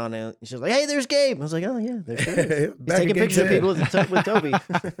checking in on it. She was like, "Hey, there's Gabe." I was like, "Oh yeah, there's Gabe." He's taking pictures of people with Toby.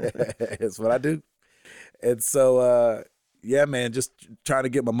 That's what I do. And so, yeah, man, just trying to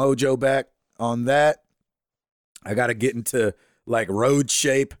get my mojo back on that. I got to get into like road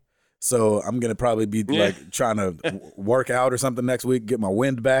shape. So I'm going to probably be like trying to work out or something next week, get my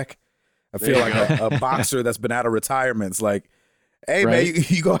wind back. I feel like a boxer that's been out of retirement. It's like, hey, man,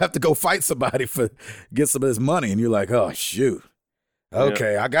 you going to have to go fight somebody get some of this money. And you're like, oh, shoot.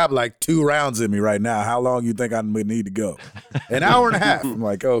 Okay, I got like 2 rounds in me right now. How long you think I need to go? An hour and a half. I'm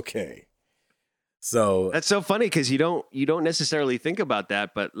like, okay. So that's so funny because you don't necessarily think about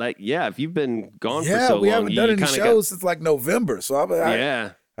that, but like, if you've been gone for so long, we haven't done any shows since like November. So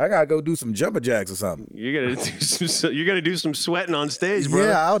I gotta go do some jumper jacks or something. You're gonna do some sweating on stage, bro.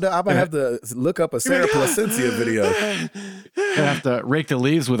 Yeah, I'm gonna have to look up a Sarah Placencia video. Gonna have to rake the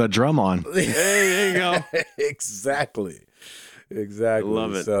leaves with a drum on. Hey, there you go. Exactly.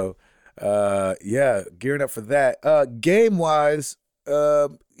 Love it. So, yeah, gearing up for that. Game wise,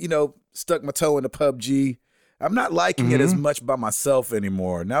 stuck my toe into PUBG. I'm not liking it as much by myself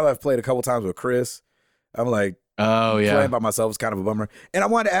anymore. Now that I've played a couple times with Chris, I'm like, playing by myself is kind of a bummer. And I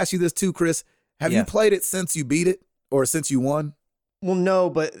wanted to ask you this too, Chris. Have you played it since you beat it or since you won? Well, no,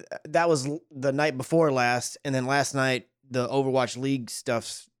 but that was the night before last. And then last night, the Overwatch League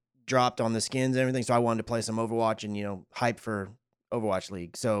stuff dropped on the skins and everything. So I wanted to play some Overwatch and, hype for Overwatch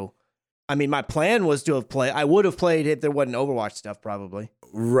League. So, I mean, my plan was to have played. I would have played if there wasn't Overwatch stuff, probably.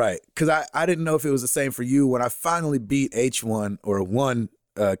 Right. Because I didn't know if it was the same for you. When I finally beat H1 or won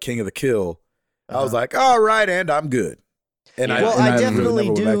King of the Kill, I was like, all right, and I'm good. And I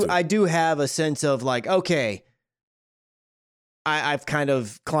definitely do. I do have a sense of like, okay, I've kind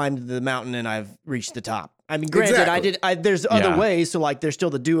of climbed the mountain and I've reached the top. I mean, granted, there's other ways. So like, there's still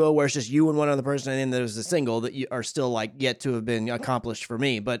the duo where it's just you and one other person, and then there's the single that you are still like yet to have been accomplished for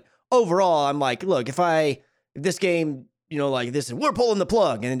me. But overall, I'm like, look, if this game, like this, we're pulling the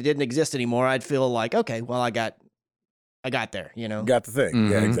plug and it didn't exist anymore, I'd feel like, okay, well, I got there, Got the thing.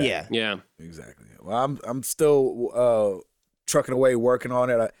 Mm-hmm. Yeah, exactly. Yeah. Exactly. Well, I'm still trucking away, working on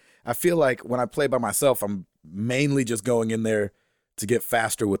it. I feel like when I play by myself, I'm mainly just going in there to get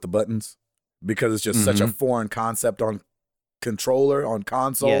faster with the buttons because it's just such a foreign concept on controller, on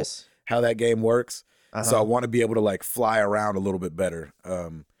console, how that game works. So I want to be able to like fly around a little bit better.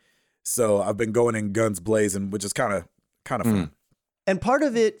 So I've been going in guns blazing, which is kind of fun. And part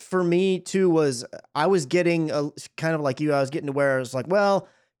of it for me too was I was getting kind of like you. I was getting to where I was like, well,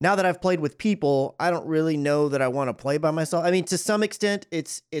 now that I've played with people, I don't really know that I want to play by myself. I mean, to some extent,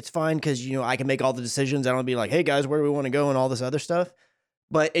 it's fine because I can make all the decisions. I don't be like, hey guys, where do we want to go and all this other stuff.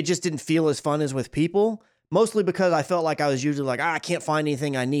 But it just didn't feel as fun as with people. Mostly because I felt like I was usually like, I can't find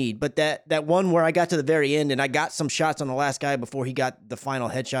anything I need. But that one where I got to the very end and I got some shots on the last guy before he got the final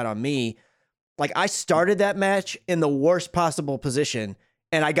headshot on me. Like I started that match in the worst possible position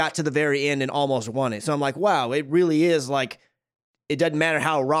and I got to the very end and almost won it. So I'm like, wow, it really is like, it doesn't matter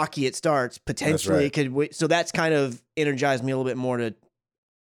how rocky it starts. Potentially it could. So that's kind of energized me a little bit more to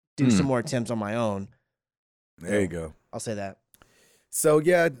do some more attempts on my own. There you go. I'll say that. So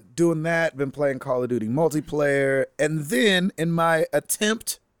yeah, doing that, been playing Call of Duty multiplayer. And then in my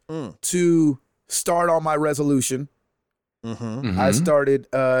attempt to start on my resolution, I started...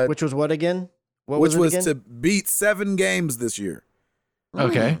 which was what again? Which was to beat 7 games this year.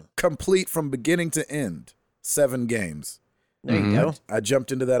 Okay. Complete from beginning to end. 7 games. There you go. I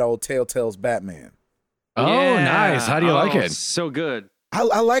jumped into that old Telltale's Batman. Oh, nice. How do you like it? So good.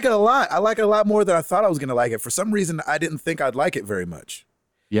 I like it a lot. I like it a lot more than I thought I was going to like it. For some reason, I didn't think I'd like it very much.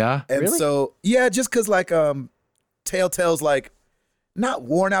 Yeah? And so, yeah, just because like Telltale's like not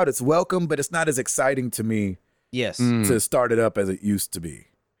worn out its welcome, but it's not as exciting to me to start it up as it used to be.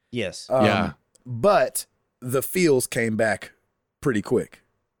 Yes. But the feels came back pretty quick.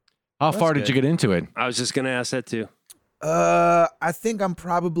 How far did you get into it? I was just going to ask that too. I think I'm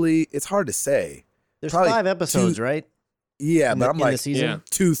probably, it's hard to say. There's 5 episodes, right? Yeah, but I'm like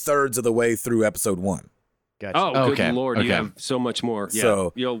 2/3 of the way through episode 1. Gotcha. Oh, good Lord. You have so much more. Yeah.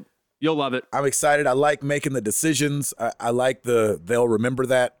 So you'll love it. I'm excited. I like making the decisions. I like they'll remember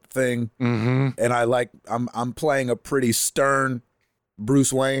that thing. And I'm playing a pretty stern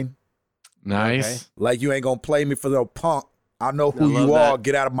Bruce Wayne. Nice. Okay. Like you ain't gonna play me for no punk. I know who you are.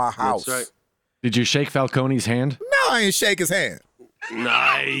 Get out of my house. That's right. Did you shake Falcone's hand? No, I ain't shake his hand.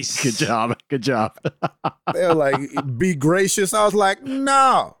 Nice. Good job. Good job. They were like, be gracious. I was like,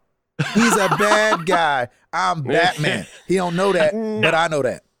 no, he's a bad guy. I'm Batman. He don't know that, but I know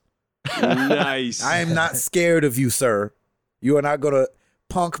that. Nice. I am not scared of you, sir. You are not going to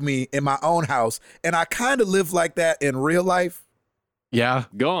punk me in my own house. And I kind of live like that in real life. Yeah.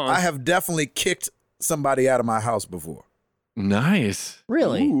 Go on. I have definitely kicked somebody out of my house before. Nice.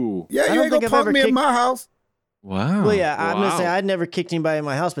 Really? Ooh. Yeah, you ain't going to punk me in my house. Wow. Well, yeah, I'm going to say I'd never kicked anybody in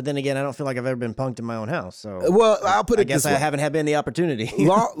my house, but then again, I don't feel like I've ever been punked in my own house. So, well, I'll put it this way. I haven't had the opportunity.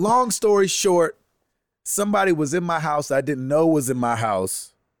 long story short, somebody was in my house I didn't know was in my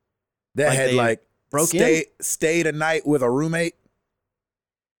house that had stayed a night with a roommate.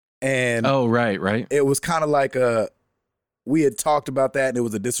 And right. It was kind of like we had talked about that and it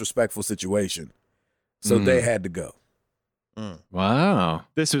was a disrespectful situation. So they had to go. Wow.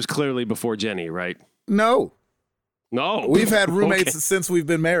 This was clearly before Jenny, right? No. We've had roommates since we've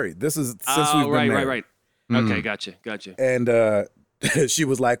been married. This is since we've been married. Right. Okay, gotcha. And she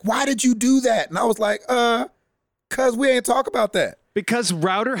was like, why did you do that? And I was like, 'cause we ain't talk about that. Because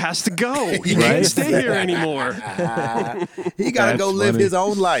Router has to go. He can't stay here anymore. He got to go live his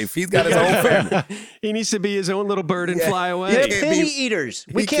own life. He's got his own family. He needs to be his own little bird and fly away. They're penny eaters.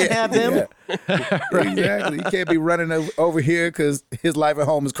 We can't have them. Yeah. Exactly. He can't be running over here because his life at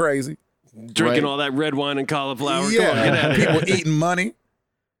home is crazy. Drinking all that red wine and cauliflower. Yeah. Come on, get out of here. People eating money.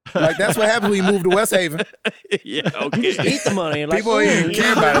 Like, that's what happens when you move to West Haven. Yeah, okay. Just eat the money. Like, People ain't even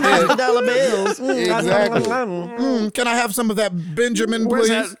care about it. $100 bills. Exactly. Can I have some of that Benjamin,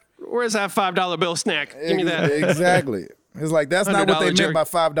 please? Where's that $5 bill snack? Give me that. Exactly. It's like, that's not what they meant by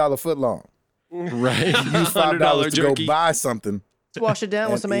 $5 footlong. Right. Use $5 to jerky. go buy something. Let's wash it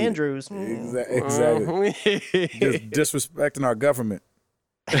down with some eat it. Andrews. Exactly. Just disrespecting our government.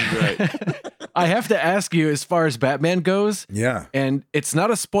 Right. I have to ask you, as far as Batman goes, Yeah. and it's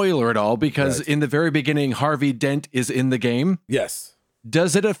not a spoiler at all, because in the very beginning, Harvey Dent is in the game. Yes.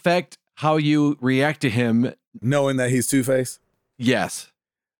 Does it affect how you react to him? Knowing that he's Two-Face? Yes.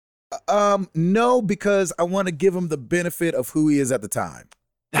 No, because I want to give him the benefit of who he is at the time.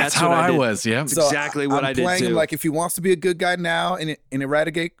 That's how I was, yeah. That's exactly what I did playing too. him like, if he wants to be a good guy now and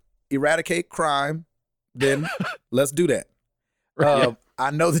eradicate crime, then let's do that. I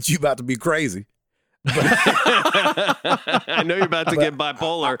know that you about to be crazy. I know you're about to get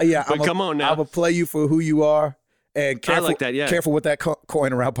bipolar. But come on now. I'm going to play you for who you are. And careful, I like that, yeah. Careful with that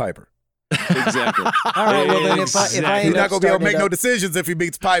coin around Piper. Exactly. All right, well, then if I He's end not up going to be able to make starting no it up, decisions if he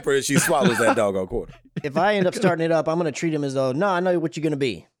beats Piper and she swallows that doggone quarter. if I end up starting it up, I'm going to treat him as though, no, I know what you're going to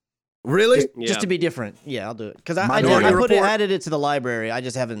be. Really? Just to be different. Yeah, I'll do it. Because I Minority Report? added it to the library. I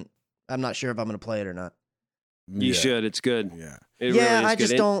just haven't, I'm not sure if I'm going to play it or not. You should. It's good. Yeah. It Yeah, really is I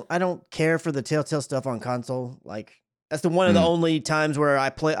just good. I don't care for the Telltale stuff on console. Like, that's one of the only times where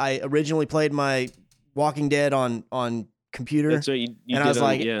I originally played my Walking Dead on computer. That's what you and did I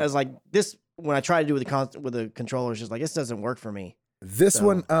was like, this, when I tried to do it with the controller, it's just like, this doesn't work for me. This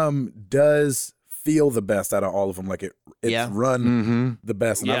one does feel the best out of all of them. Like it's run the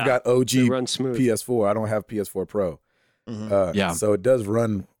best. And I've got OG run smooth. PS4. I don't have PS4 Pro. So it does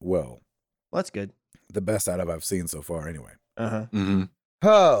run well. Well, that's good. The best out of I've seen so far anyway. Uh-huh.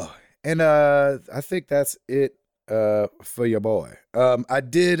 And I think that's it for your boy. I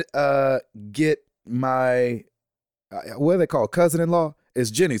did get my what do they call cousin-in-law? It's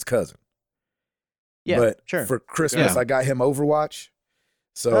Jenny's cousin. Yeah, but sure. for Christmas, I got him Overwatch.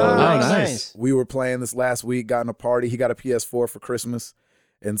 So nice. we were playing this last week, got in a party. He got a PS4 for Christmas.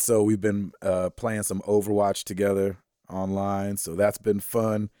 And so we've been playing some Overwatch together online. So that's been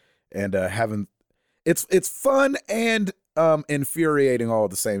fun. And it's fun and infuriating all at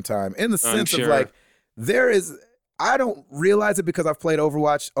the same time, in the sense of like, I don't realize it because I've played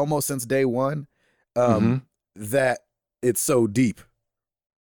Overwatch almost since day one, that it's so deep.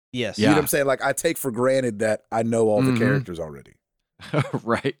 Yes. You know what I'm saying? Like, I take for granted that I know all the characters already.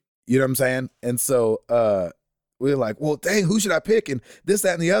 Right. You know what I'm saying? And so we're like, well, dang, who should I pick? And this,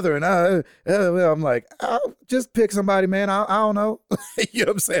 that, and the other. And I'm like, I'll just pick somebody, man. I don't know. You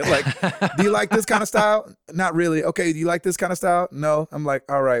know what I'm saying? Like, do you like this kind of style? Not really. Okay, do you like this kind of style? No. I'm like,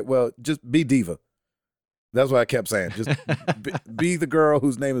 all right, well, just be diva. That's what I kept saying. Just be the girl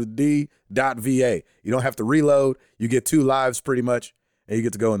whose name is D.VA. You don't have to reload. You get 2 lives pretty much, and you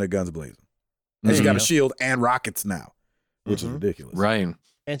get to go in there guns blazing. And she got a shield and rockets now, which is ridiculous. Right.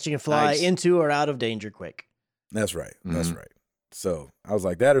 And she can fly into or out of danger quick. That's right. That's right. So I was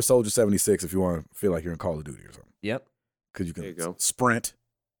like, that or Soldier 76 if you want to feel like you're in Call of Duty or something. Yep. Because you can sprint,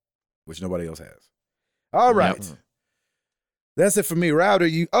 which nobody else has. All right. Yep. That's it for me. Router,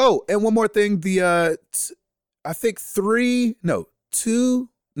 you. Oh, and one more thing. I think 3 out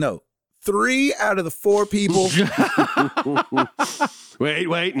of the 4 people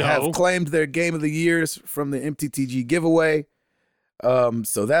wait, no. have claimed their Game of the Years from the MTTG giveaway.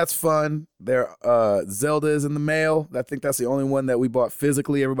 So that's fun. Zelda is in the mail. I think that's the only one that we bought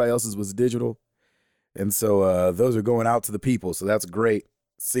physically. Everybody else's was digital. And so those are going out to the people. So that's great,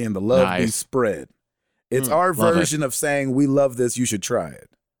 seeing the love be spread. It's our version of saying, we love this, you should try it.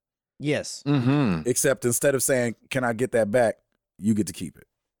 Yes. Except instead of saying, can I get that back, you get to keep it.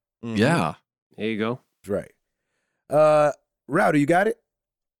 Yeah. There you go. That's right. Rowdy, you got it?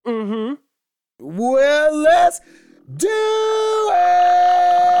 Well, let's do it!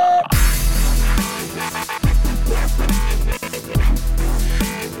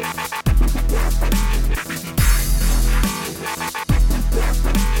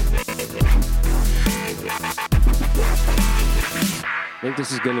 I think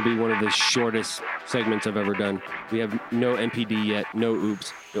this is going to be one of the shortest segments I've ever done. We have no NPD yet, no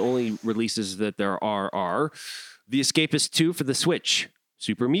oops. The only releases that there are The Escapist 2 for the Switch,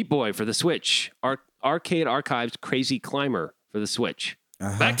 Super Meat Boy for the Switch, Arcade Archives Crazy Climber for the Switch.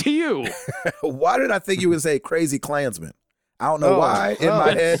 Back to you. Why did I think you would say Crazy Klansman? I don't know why in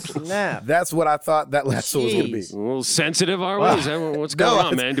my head. Snap. That's what I thought that last one was going to be. A little sensitive, are we? Is that what's going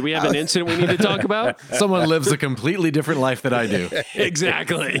on, man? Do we have an incident we need to talk about? Someone lives a completely different life than I do.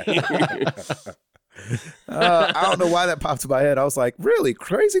 Exactly. I don't know why that popped in my head. I was like, really?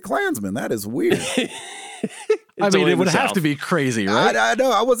 Crazy Klansman? That is weird. I mean, it would have to be crazy, right? I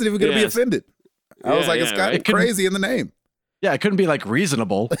know. I wasn't even going to be offended. I was like, it's kind of crazy in the name. Yeah, it couldn't be like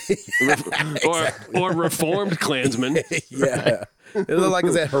reasonable. or reformed Klansman. Yeah. It looked like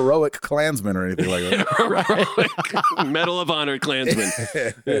it's a heroic Klansman or anything like that. Right. Medal of Honor Klansman.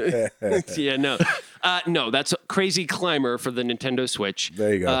 Yeah, no. No, that's Crazy Climber for the Nintendo Switch.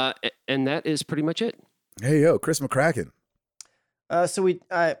 There you go. And that is pretty much it. Hey, yo, Chris McCracken. So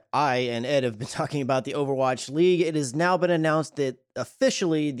I and Ed have been talking about the Overwatch League. It has now been announced that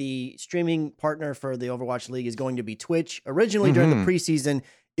officially the streaming partner for the Overwatch League is going to be Twitch. Originally during the preseason,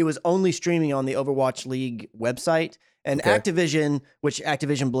 it was only streaming on the Overwatch League website. And Activision, which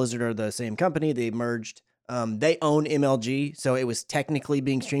Activision Blizzard are the same company, they merged. They own MLG, so it was technically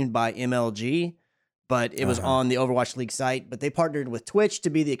being streamed by MLG, but it was on the Overwatch League site. But they partnered with Twitch to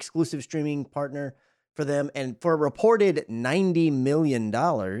be the exclusive streaming partner for them, and for a reported $90 million,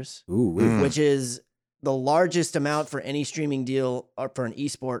 which is the largest amount for any streaming deal for an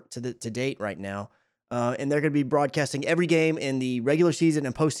esport to date right now. And they're going to be broadcasting every game in the regular season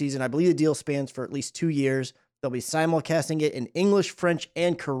and postseason. I believe the deal spans for at least 2 years. They'll be simulcasting it in English, French,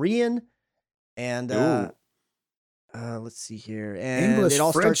 and Korean. And let's see here. And English,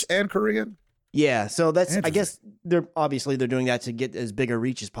 French, and Korean? Yeah, so that's, I guess they're doing that to get as big a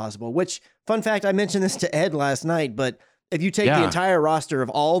reach as possible, which, fun fact, I mentioned this to Ed last night, but if you take the entire roster of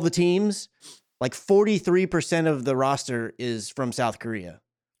all the teams, like 43% of the roster is from South Korea,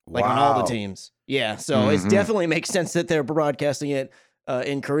 like on all the teams. Yeah, so it definitely makes sense that they're broadcasting it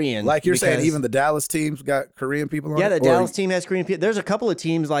in Korean. Like you're saying, even the Dallas teams got Korean people on it? Yeah, the Dallas team has Korean people. There's a couple of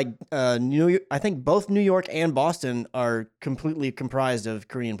teams like New York. I think both New York and Boston are completely comprised of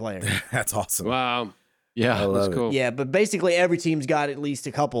Korean players. That's awesome. Wow. Yeah, that's cool. Yeah, but basically every team's got at least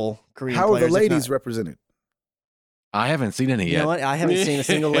a couple Korean players. How are the ladies not represented? I haven't seen any yet. You know what? I haven't seen a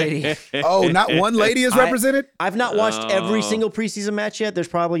single lady. Oh, not one lady is represented? I've not watched every single preseason match yet. There's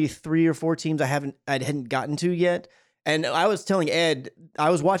probably 3 or 4 teams I hadn't gotten to yet. And I was telling Ed, I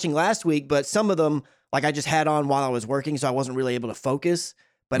was watching last week, but some of them, like I just had on while I was working, so I wasn't really able to focus.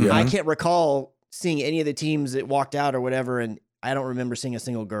 But I can't recall seeing any of the teams that walked out or whatever, and I don't remember seeing a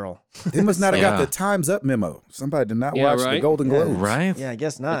single girl. They must not have got the Time's Up memo. Somebody did not watch the Golden Globes. Right? Yeah, I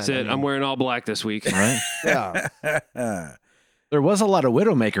guess not. That's it. I'm wearing all black this week. Right? Yeah. There was a lot of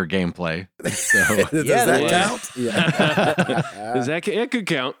Widowmaker gameplay. So. Does that count? Yeah. It could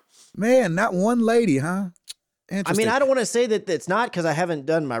count. Man, not one lady, huh? I mean, I don't want to say that it's not because I haven't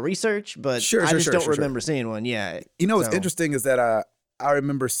done my research, but I just don't remember seeing one. Yeah. You know what's interesting is that I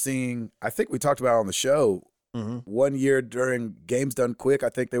remember seeing, I think we talked about it on the show, one year during Games Done Quick, I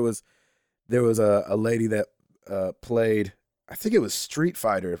think there was a lady that played, I think it was Street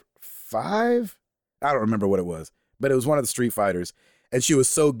Fighter 5? I don't remember what it was, but it was one of the Street Fighters. And she was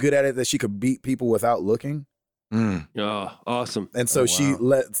so good at it that she could beat people without looking. Oh, awesome. And so she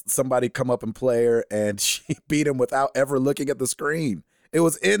let somebody come up and play her, and she beat him without ever looking at the screen. It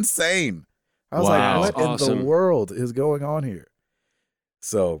was insane. I was like, what in the world is going on here?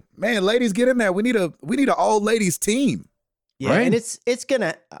 So, man, ladies, get in there. We need an all ladies team. Yeah, right? And it's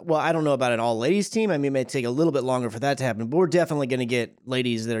gonna, well, I don't know about an all ladies team. I mean, it may take a little bit longer for that to happen, but we're definitely gonna get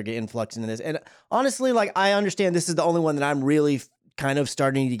ladies that are getting influxed into this. And honestly, like, I understand this is the only one that I'm really kind of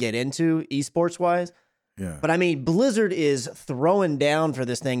starting to get into esports wise. Yeah. But I mean, Blizzard is throwing down for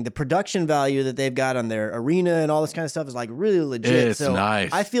this thing. The production value that they've got on their arena and all this kind of stuff is like really legit. It's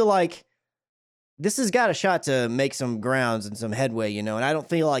nice. I feel like this has got a shot to make some grounds and some headway, you know, and I don't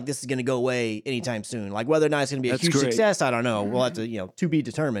feel like this is going to go away anytime soon. Like whether or not it's going to be a huge success, I don't know. We'll have to, to be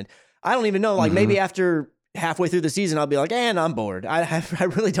determined. I don't even know. Like maybe after halfway through the season, I'll be like, I'm bored. I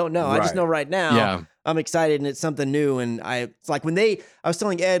really don't know. I just know right now I'm excited and it's something new. And it's like I was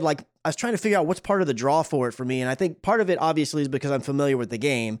telling Ed, like, I was trying to figure out what's part of the draw for it for me. And I think part of it obviously is because I'm familiar with the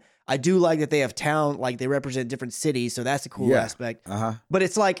game. I do like that they have town, like they represent different cities. So that's a cool aspect. But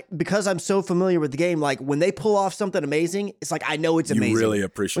it's like, because I'm so familiar with the game, like when they pull off something amazing, it's like, I know it's amazing. You really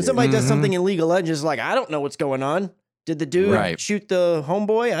appreciate when somebody does something in League of Legends, like, I don't know what's going on. Did the dude shoot the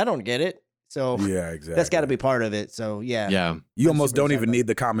homeboy? I don't get it. So yeah, exactly. That's got to be part of it. So yeah. You almost don't even need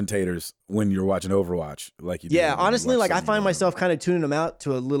the commentators when you're watching Overwatch, like you do. Yeah, honestly, like I find myself kind of tuning them out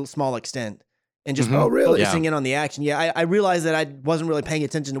to a little small extent and just focusing in on the action. Yeah, I realized that I wasn't really paying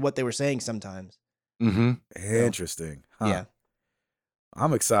attention to what they were saying sometimes. Interesting. Huh. Yeah.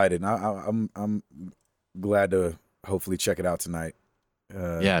 I'm excited. I'm glad to hopefully check it out tonight.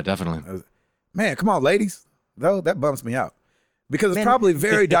 Yeah, definitely. Man, come on, ladies. Though that bumps me out because it's probably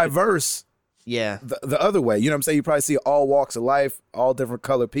very diverse. Yeah. The other way, you know what I'm saying? You probably see all walks of life, all different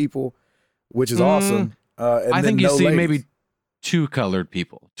colored people, which is awesome. And I think you see ladies. maybe two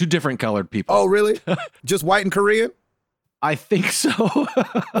different colored people. Oh, really? Just white and Korean? I think so.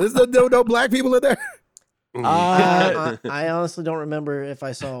 There's no black people in there? I honestly don't remember if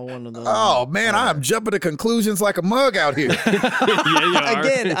I saw one of those. Oh, man, I'm jumping to conclusions like a mug out here.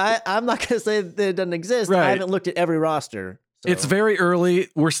 Again, I'm not going to say that it doesn't exist. Right. I haven't looked at every roster. So. It's very early.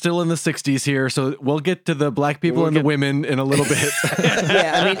 We're still in the 60s here, so we'll get to the black people and the women in a little bit.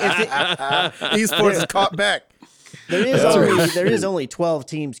 Yeah, I mean, esports is caught back. There is only 12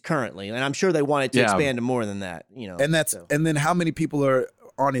 teams currently, and I'm sure they wanted to expand to more than that. You know, and then how many people are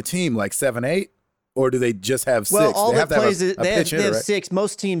on a team? Like 7, 8, or do they just have 6? Well, all they that plays is they have right? 6.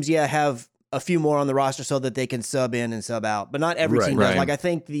 Most teams, have a few more on the roster so that they can sub in and sub out, but not every team does. Like I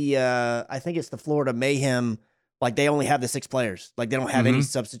think it's the Florida Mayhem. Like they only have the 6 players. Like they don't have any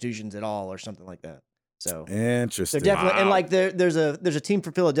substitutions at all or something like that. So interesting. They're definitely and like there's a team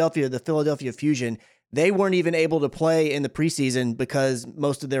for Philadelphia, the Philadelphia Fusion. They weren't even able to play in the preseason because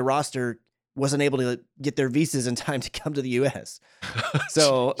most of their roster wasn't able to get their visas in time to come to the U.S.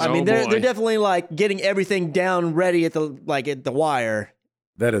 So I mean they're definitely like getting everything down ready at the wire.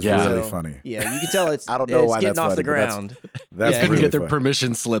 That is really funny. Yeah, you can tell it's I don't know why getting that's off funny, the ground. That's and really get their funny.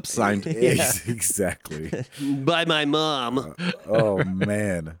 permission slips signed. Exactly. By my mom. Oh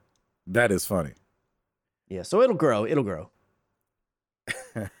man, that is funny. Yeah, so it'll grow.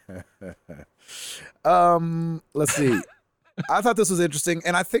 Let's see. I thought this was interesting,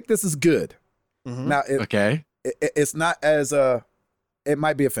 and I think this is good. Now, it's not as it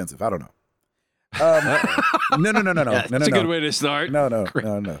might be offensive. I don't know. No. That's a good way to start. No.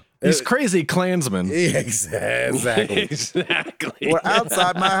 He's crazy Klansmen. Yeah, exactly. Exactly. We're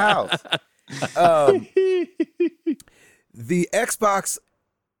outside my house. The Xbox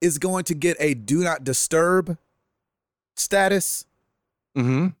is going to get a do not disturb status,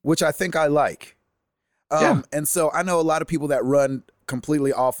 which I think I like. And so I know a lot of people that run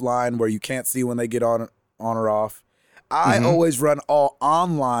completely offline where you can't see when they get on or off. I always run all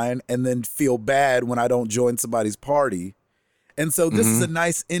online and then feel bad when I don't join somebody's party. And so this is a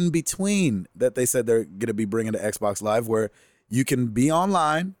nice in-between that they said they're going to be bringing to Xbox Live where you can be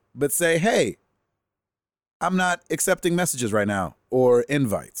online but say, hey, I'm not accepting messages right now or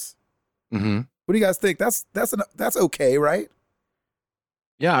invites. What do you guys think? That's okay, right?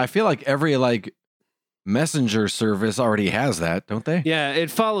 Yeah, I feel like every messenger service already has that, don't they? Yeah, it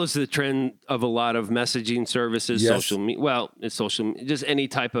follows the trend of a lot of messaging services, social media. Well, it's just any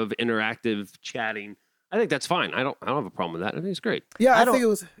type of interactive chatting. I think that's fine. I don't have a problem with that. I think it's great. Yeah, I think it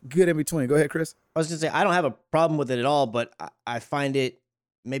was good in between. Go ahead, Chris. I was gonna say I don't have a problem with it at all, but I find it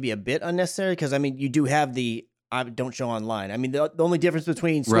maybe a bit unnecessary because I mean you do have the don't show online. I mean the only difference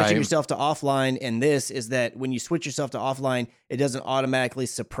between switching yourself to offline and this is that when you switch yourself to offline, it doesn't automatically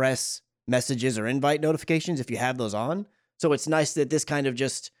suppress messages or invite notifications if you have those on. So it's nice that this kind of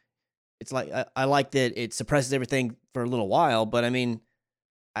just, it's like, I like that it suppresses everything for a little while, but I mean,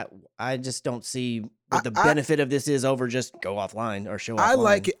 I just don't see what the benefit of this is over just go offline or show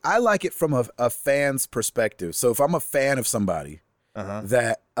offline. I like it from a fan's perspective. So if I'm a fan of somebody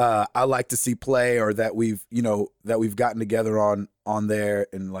that I like to see play or that we've gotten together on there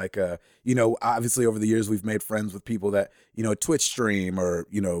and obviously over the years we've made friends with people that Twitch stream or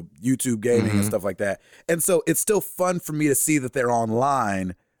YouTube gaming and stuff like that, and so it's still fun for me to see that they're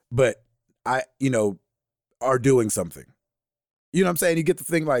online but are doing something. You know what I'm saying? You get the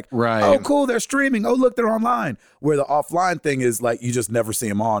thing like, oh cool, they're streaming, oh look, they're online, where the offline thing is like you just never see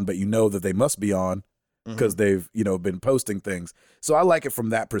them on but you know that they must be on because they've been posting things. So I like it from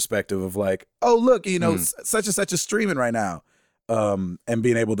that perspective of like, oh look, such and such is streaming right now. And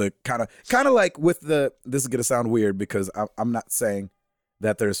being able to kind of like with this is going to sound weird because I'm not saying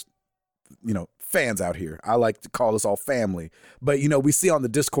that there's, fans out here. I like to call us all family. But, we see on the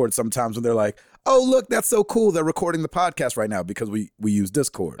Discord sometimes when they're like, oh, look, that's so cool. They're recording the podcast right now because we use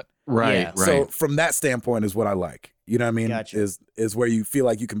Discord. Right. So from that standpoint is what I like. You know what I mean? Gotcha. Is where you feel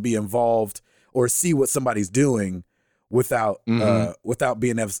like you can be involved or see what somebody's doing without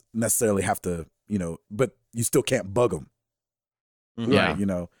being necessarily have to, but you still can't bug them. Yeah.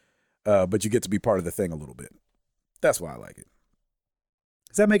 But you get to be part of the thing a little bit. That's why I like it.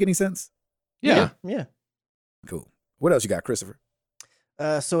 Does that make any sense? Yeah. Cool. What else you got, Christopher?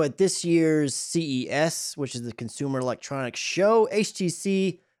 So at this year's CES, which is the Consumer Electronics Show,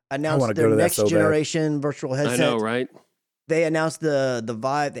 HTC announced their next generation virtual headset. I know, right? They announced the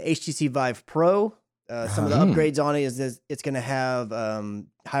Vive, the HTC Vive Pro. Some of the upgrades on it is it's going to have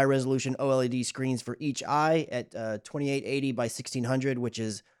higher resolution OLED screens for each eye at 2880 by 1600, which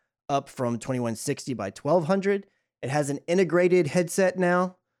is up from 2160 by 1200. It has an integrated headset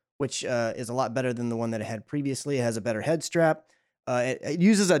now, which is a lot better than the one that it had previously. It has a better head strap. It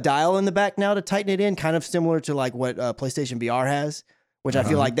uses a dial in the back now to tighten it in, kind of similar to like what PlayStation VR has, which I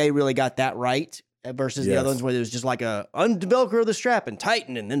feel like they really got that right versus the other ones where it was just like a unvelcro the strap and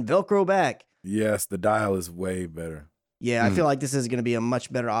tighten and then Velcro back. Yes, the dial is way better. Yeah, I feel like this is going to be a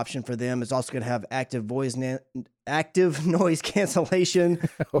much better option for them. It's also going to have active noise cancellation,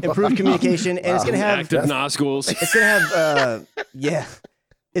 improved communication, and it's going to have active nostrils. It's going to have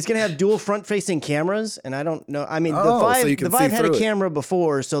it's going to have dual front-facing cameras, and I don't know. I mean, the Vive had a camera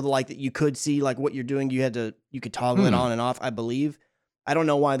before, so that you could see like what you're doing. You could toggle it on and off, I believe. I don't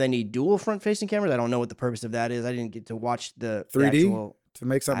know why they need dual front-facing cameras. I don't know what the purpose of that is. I didn't get to watch the 3D to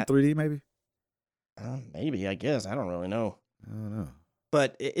make something 3D, maybe. Maybe, I guess. I don't really know. I don't know.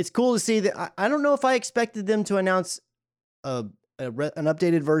 But it's cool to see that. I don't know if I expected them to announce an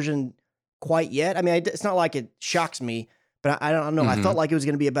updated version quite yet. I mean, it's not like it shocks me, but I don't know. I felt like it was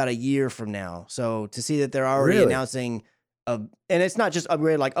going to be about a year from now. So to see that they're already announcing, and it's not just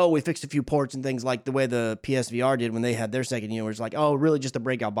upgraded like, oh, we fixed a few ports and things like the way the PSVR did when they had their second year, where it's like, oh, really just a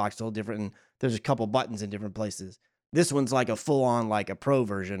breakout box, a little different. And there's a couple buttons in different places. This one's like a full on, like a pro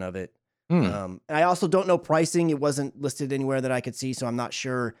version of it. And I also don't know pricing. It wasn't listed anywhere that I could see, so I'm not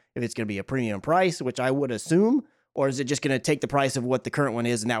sure if it's going to be a premium price, which I would assume, or is it just going to take the price of what the current one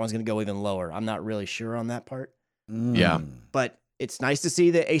is and that one's going to go even lower? I'm not really sure on that part. Yeah. But it's nice to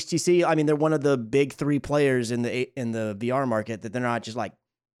see that HTC, I mean, they're one of the big three players in the VR market, that they're not just like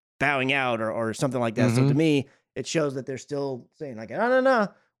bowing out or something like that. So to me, it shows that they're still saying like, no,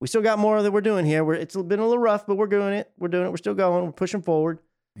 we still got more that we're doing here. It's been a little rough, but we're doing it. We're still going. We're pushing forward.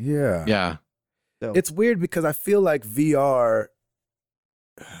 Yeah. So. It's weird because I feel like VR,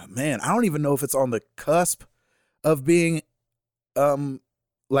 man, I don't even know if it's on the cusp of being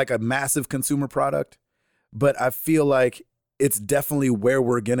like a massive consumer product, but I feel like it's definitely where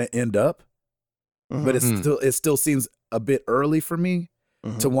we're going to end up. But it still seems a bit early for me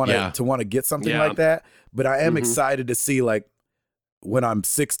to want to get something like that. But I am excited to see, like, when I'm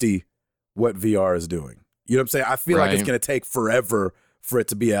 60, what VR is doing. You know what I'm saying? I feel like it's going to take forever for it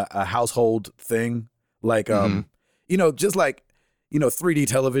to be a household thing. Like, you know, just like, you know, 3D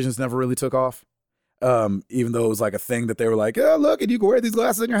televisions never really took off. Even though it was like a thing that they were like, oh, look, and you can wear these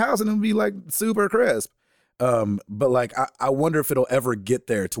glasses in your house and it'll be like super crisp. But like, I wonder if it'll ever get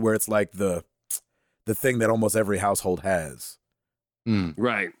there to where it's like the thing that almost every household has.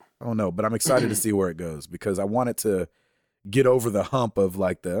 Right. I don't know, but I'm excited to see where it goes because I want it to get over the hump of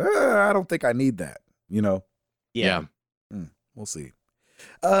like I don't think I need that, you know? Yeah. We'll see.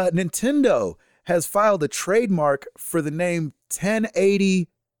 Nintendo has filed a trademark for the name 1080.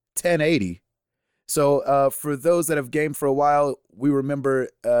 So for those that have gamed for a while, we remember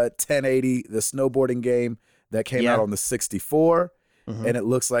 1080, the snowboarding game that came out on the 64. And it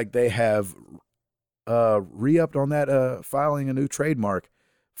looks like they have re-upped on that, filing a new trademark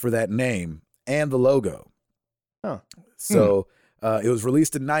for that name and the logo. So it was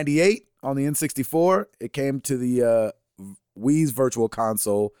released in 98 on the N64. It came to the Wii's Virtual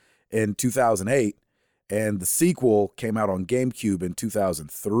Console in 2008, and the sequel came out on GameCube in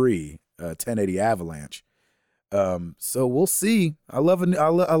 2003, 1080 Avalanche. So we'll see. I love a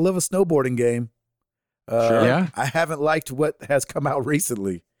snowboarding game. Sure. Yeah. I haven't liked what has come out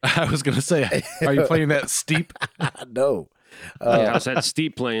recently. I was gonna say, are you playing that Steep? No. How's that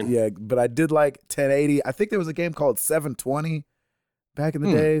Steep playing? Yeah, but I did like 1080. I think there was a game called 720 back in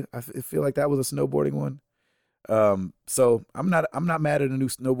the day. I feel like that was a snowboarding one. So I'm not mad at a new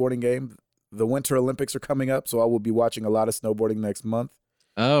snowboarding game. The Winter Olympics are coming up, so I will be watching a lot of snowboarding next month.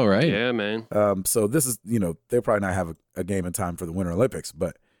 Oh, right. Yeah, man. So this is, you know, they'll probably not have a game in time for the Winter Olympics,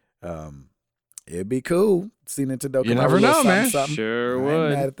 but it'd be cool. See Nintendo. You never know, man. Something. Sure I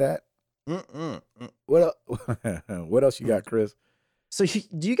would. ain't mad at that. What else you got, Chris? So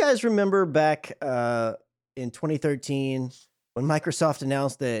do you guys remember back in 2013 when Microsoft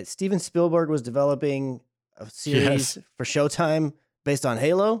announced that Steven Spielberg was developing a series for Showtime based on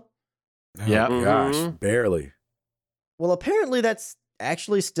Halo? Yeah. Oh, gosh, barely. Well, apparently that's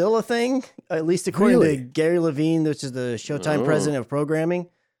actually still a thing, at least according to Gary Levine, which is the Showtime president of programming.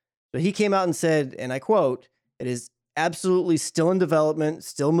 So he came out and said, and I quote, "It is absolutely still in development,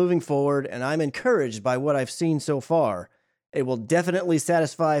 still moving forward, and I'm encouraged by what I've seen so far. It will definitely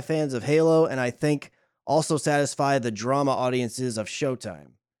satisfy fans of Halo, and I think also satisfy the drama audiences of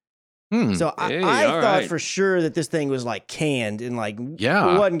Showtime." So I thought for sure that this thing was like canned and like it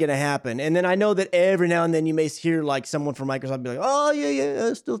wasn't going to happen. And then I know that every now and then you may hear like someone from Microsoft be like, oh, yeah,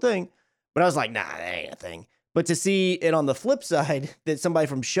 it's still a thing. But I was like, nah, that ain't a thing. But to see it on the flip side, that somebody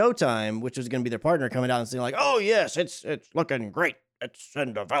from Showtime, which was going to be their partner, coming out and saying like, oh, yes, it's looking great. It's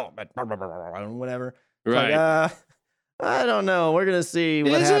in development, whatever. Right. Like, I don't know. We're going to see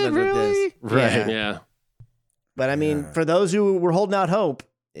what happens with this. Right. Yeah. But I mean, for those who were holding out hope,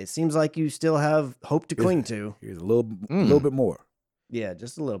 it seems like you still have hope to cling to. Here's a little bit more. Yeah,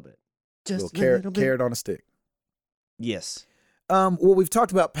 just a little bit. Just a little carrot on a stick. Yes. Well, we've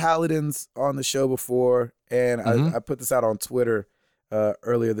talked about Paladins on the show before, and I put this out on Twitter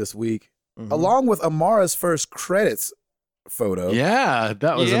earlier this week, along with Amara's first credits photo. Yeah,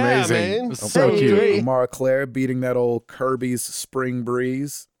 that was amazing. Man. It was so cute. Amara Claire beating that old Kirby's Spring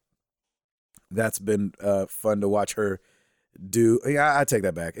Breeze. That's been fun to watch her do. Yeah, I take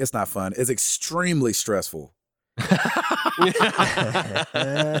that back. It's not fun. It's extremely stressful. And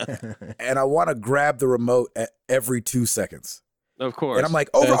I want to grab the remote at every 2 seconds. Of course. And I'm like,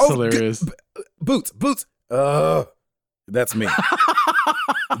 hilarious. Boots. That's me.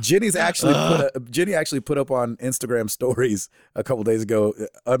 Jenny actually put up on Instagram stories a couple days ago,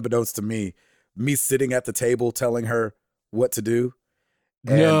 unbeknownst to me sitting at the table telling her what to do.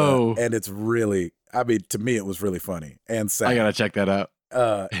 And, and it's really, I mean, to me, it was really funny and sad. I gotta check that out.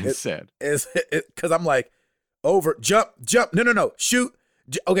 It's sad. It's because I'm like, jump, no, shoot.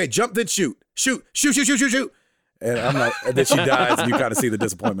 Okay, jump, then shoot. And I'm like, and then she dies, and you kind of see the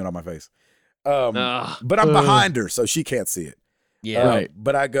disappointment on my face. But I'm behind her, so she can't see it. Yeah. Right.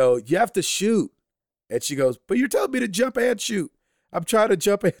 But I go, you have to shoot. And she goes, but you're telling me to jump and shoot. I'm trying to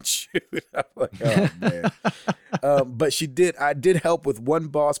jump and shoot. I'm like, oh, man. But I did help with one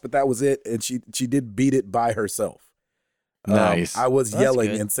boss, but that was it. And she did beat it by herself. Nice. I was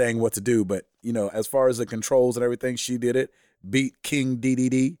yelling and saying what to do, but, as far as the controls and everything, she did it. Beat King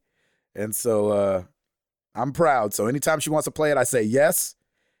DDD. And so I'm proud. So anytime she wants to play it, I say yes.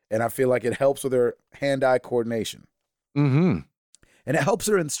 And I feel like it helps with her hand-eye coordination. Mm-hmm. And it helps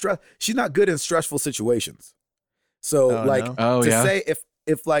her in stress. She's not good in stressful situations. So say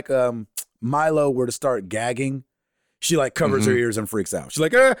if like Milo were to start gagging, she like covers her ears and freaks out. She's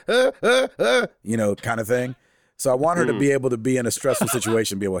like, kind of thing. So I want her to be able to be in a stressful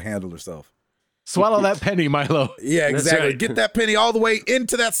situation, be able to handle herself. Swallow that penny, Milo. Yeah, exactly. Right. Get that penny all the way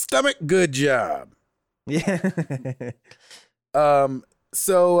into that stomach. Good job. Yeah.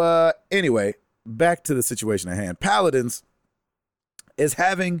 So anyway, back to the situation at hand. Paladins is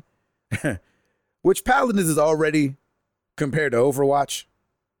having, which Paladins is already compared to Overwatch,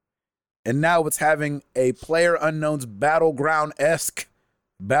 and now it's having a PlayerUnknown's Battleground-esque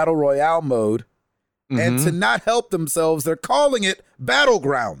Battle Royale mode, and to not help themselves, they're calling it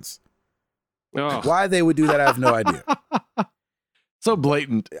Battlegrounds. Oh. Why they would do that, I have no idea. So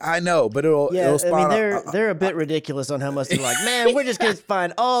blatant. I know, but it'll spawn. They're a bit ridiculous on how much they're like, man, we're just going to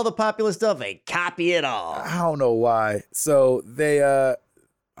find all the popular stuff and copy it all. I don't know why. So they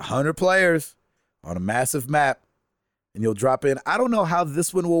 100 players on a massive map, and you'll drop in. I don't know how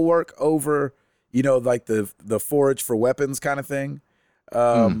this one will work over, like the forage for weapons kind of thing.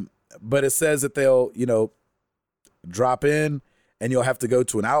 But it says that they'll, drop in, and you'll have to go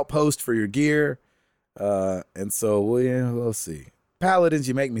to an outpost for your gear. And so we'll see. Paladins,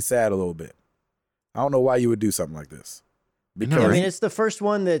 you make me sad a little bit. I don't know why you would do something like this. Because it's the first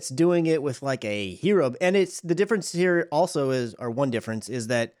one that's doing it with like a hero. And it's the difference here also one difference is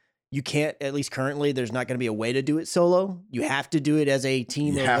that you can't, at least currently, there's not going to be a way to do it solo. You have to do it as a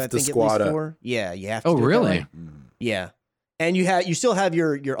team of, I think, at least 4. Yeah, you have to. Oh, really? Yeah. And you still have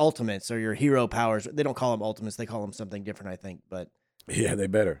your ultimates or your hero powers. They don't call them ultimates. They call them something different, I think. But yeah, they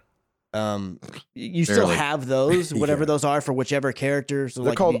better. You still have those, whatever those are for whichever character. So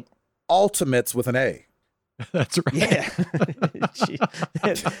they're called ultimates with an A. That's right. Yeah,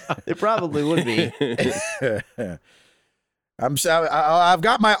 it probably would be. I'm sure I've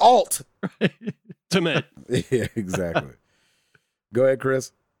got my alt. Ultimate. Yeah, exactly. Go ahead,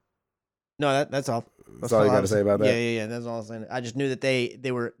 Chris. No, that's all. That's all you got to say about that. Yeah. That's all I'm saying. I just knew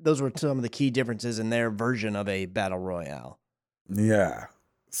that those were some of the key differences in their version of a battle royale. Yeah.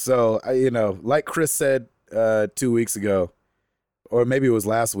 So, like Chris said 2 weeks ago, or maybe it was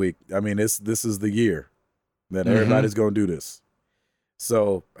last week, I mean, this is the year that everybody's going to do this.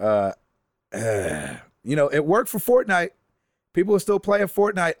 So, it worked for Fortnite. People are still playing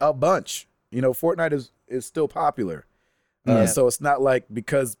Fortnite a bunch. Fortnite is still popular. So it's not like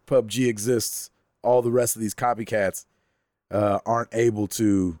because PUBG exists, all the rest of these copycats aren't able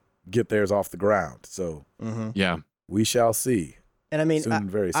to get theirs off the ground. So, yeah, we shall see. And I mean,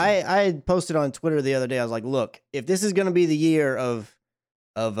 I posted on Twitter the other day. I was like, look, if this is going to be the year of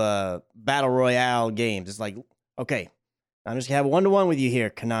battle royale games, it's like, okay, I'm just gonna have 1-to-1 with you here,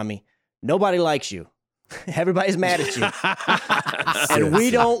 Konami. Nobody likes you. Everybody's mad at you. And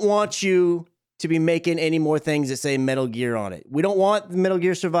we don't want you to be making any more things that say Metal Gear on it. We don't want Metal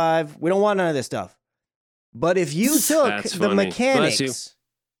Gear Survive. We don't want none of this stuff. But if you took the mechanics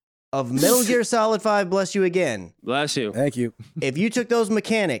of Metal Gear Solid 5, bless you again. Bless you. Thank you. If you took those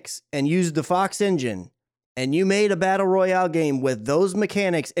mechanics and used the Fox engine and you made a battle royale game with those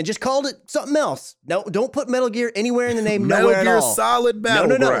mechanics and just called it something else. No, don't put Metal Gear anywhere in the name. Nowhere at all. Metal Gear Solid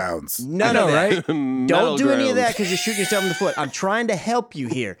Battlegrounds. None of that. Don't do any of that because you're shooting yourself in the foot. I'm trying to help you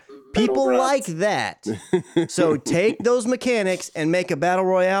here. People like that. So take those mechanics and make a battle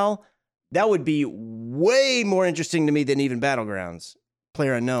royale. That would be way more interesting to me than even Battlegrounds.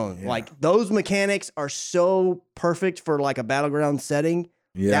 PlayerUnknown. Yeah. Like, those mechanics are so perfect for like a Battleground setting.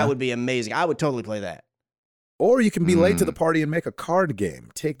 Yeah. That would be amazing. I would totally play that. Or you can be late to the party and make a card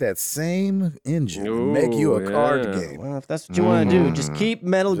game. Take that same engine and make you a card game. Well, if that's what you want to do, just keep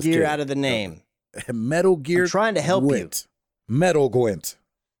Metal Gear out of the name. Metal Gear. I'm trying to help Gwent. Metal Gwent.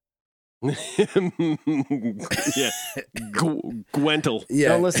 Yeah. Gwentle. Yeah.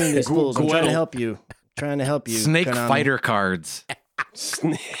 Don't listen to these fools. I'm trying to help you. Snake Konami. Fighter cards.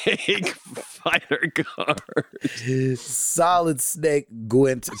 Snake Fighter cards. Solid Snake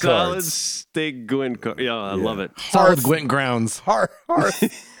Gwent cards. Solid Snake Gwent cards. Yeah, I love it. Solid Gwent grounds. Hearth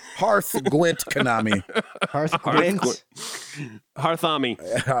Gwent Konami. Hearth Gwent. Hearth on me.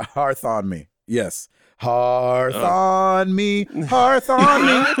 Hearth on me. Yes. Hearth on me. Hearth on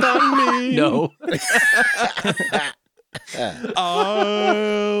me. Hearth on me. No.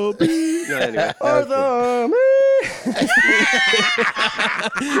 I'll be. No, anyway. Hearth on me.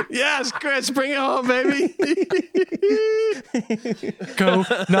 Yes, Chris, bring it home, baby. Go,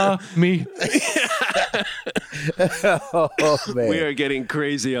 nah, me. Oh, man. We are getting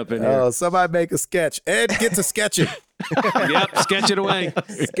crazy up in here. Oh, somebody make a sketch. Ed, get to sketching. Yep, sketch it away.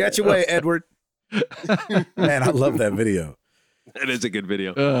 Sketch away, Edward. Man, I love that video. That is a good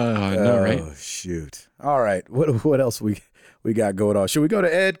video. I know, right? Oh, shoot. All right. What else we got going on? Should we go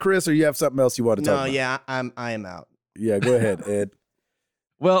to Ed, Chris, or you have something else you want to talk about? No, yeah, I am out. Yeah, go ahead, Ed.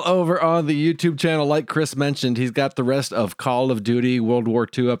 Well, over on the YouTube channel, like Chris mentioned, he's got the rest of Call of Duty World War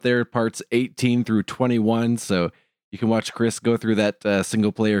II up there, parts 18 through 21. So you can watch Chris go through that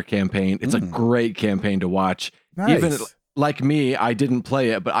single-player campaign. It's a great campaign to watch. Nice. Even like me, I didn't play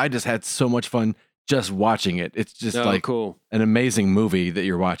it, but I just had so much fun just watching it. It's just cool. An amazing movie that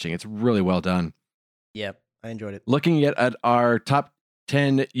you're watching. It's really well done. Yep, I enjoyed it. Looking at our top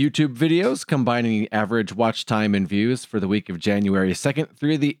 10 YouTube videos, combining average watch time and views for the week of January 2nd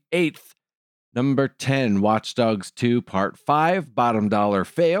through the 8th. Number 10, Watch Dogs 2 Part 5, Bottom Dollar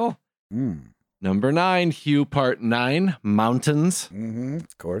Fail. Number 9, Hue Part 9, Mountains.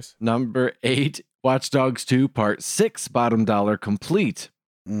 Of course. Number 8, Watch Dogs 2 Part 6, Bottom Dollar Complete.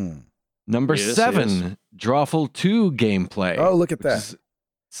 Number 7, Drawful 2 Gameplay. Oh, look at that.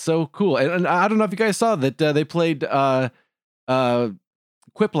 So cool. And I don't know if you guys saw that they played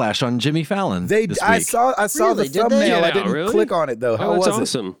Quiplash on Jimmy Fallon this week. I saw Really? the thumbnail. I didn't really? click on it though. How was it?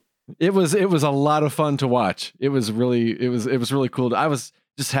 Awesome. It was a lot of fun to watch. It was really cool. I was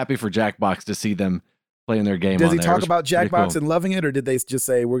just happy for Jackbox to see them playing their game. Does he talk about Jackbox and loving it, or did they just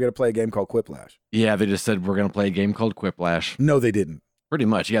say we're going to play a game called Quiplash? Yeah, they just said we're going to play a game called Quiplash. No, they didn't. Pretty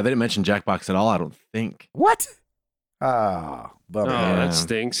much. Yeah, they didn't mention Jackbox at all, I don't think. What? Ah, bummer. That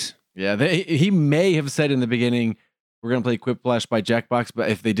stinks. Yeah, he may have said in the beginning we're going to play Quiplash by Jackbox, but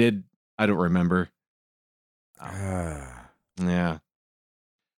if they did, I don't remember. Yeah.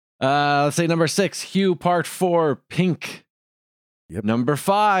 Let's say number 6, Hue Part 4, Pink. Yep. Number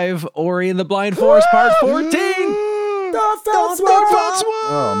 5, Ori and the Blind Forest Part 14.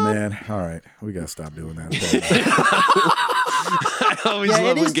 Oh man! All right, we gotta stop doing that. I always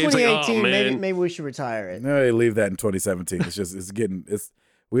love it is when games 2018. like, Maybe we should retire it. No, they leave that in 2017.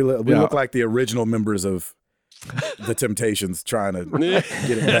 We look like the original members of the Temptations trying to get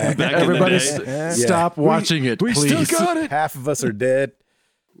it back. Everybody stop watching it, we please. still got it. Half of us are dead.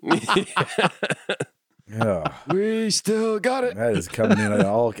 Yeah. We still got it. That is coming in at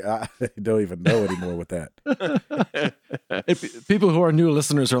all. I don't even know anymore with that. People who are new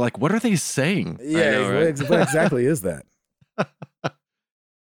listeners are like, what are they saying? Yeah, know, right? What exactly is that?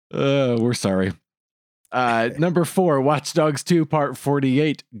 We're sorry. Number 4, Watch Dogs 2 Part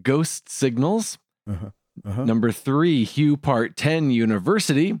 48, Ghost Signals. Number 3, Hue Part 10,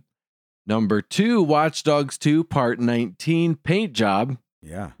 University. Number 2, Watch Dogs 2 Part 19, Paint Job.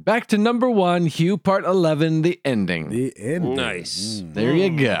 Yeah. Back to number 1, Hugh, part 11, the ending. The ending. Nice. There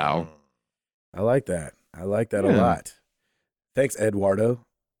you go. I like that. I like that a lot. Thanks, Eduardo.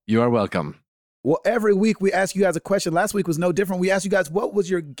 You are welcome. Well, every week we ask you guys a question. Last week was no different. We asked you guys, what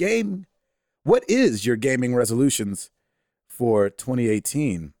is your gaming resolutions for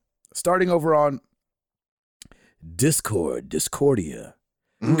 2018? Starting over on Discordia.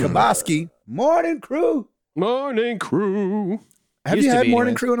 Kaboski, morning crew. Morning crew. Have you had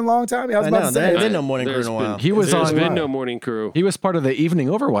morning crew in a long time? I was about to say. There's been no morning crew in a while. There's been no morning crew. He was part of the evening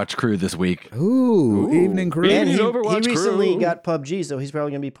Overwatch crew this week. Ooh. Evening crew. And he Overwatch recently crew. got PUBG, so he's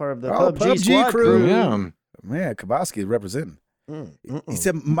probably going to be part of the PUBG squad crew. Yeah. Man, Kaboski is representing. He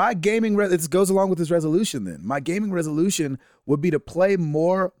said, my gaming, this goes along with his resolution then. My gaming resolution would be to play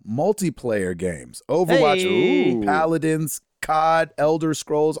more multiplayer games. Overwatch, Paladins, COD, Elder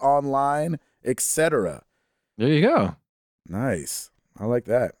Scrolls Online, etc. There you go. Nice. I like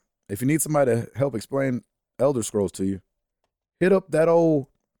that. If you need somebody to help explain Elder Scrolls to you, hit up that old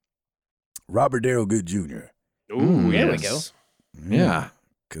Robert Darrell Good Jr. Ooh, there we go. Yeah.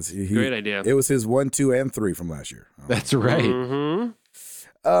 Because Great idea. It was his 1, 2, and 3 from last year. That's right.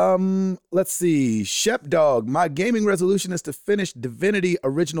 Mm-hmm. Let's see. Shep Dog. My gaming resolution is to finish Divinity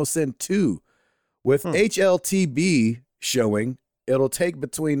Original Sin 2. With HLTB showing, it'll take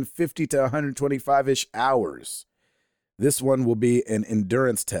between 50 to 125-ish hours. This one will be an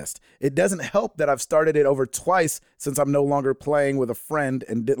endurance test. It doesn't help that I've started it over twice since I'm no longer playing with a friend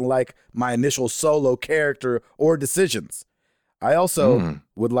and didn't like my initial solo character or decisions. I also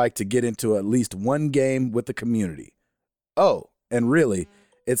would like to get into at least one game with the community. Oh, and really,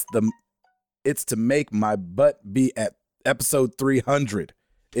 it's to make my butt be at episode 300.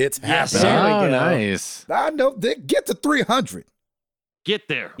 It's happening. Oh, nice. I know. Get to 300. Get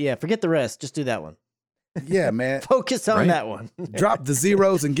there. Yeah, forget the rest. Just do that one. Yeah, man. Focus on that one. Drop the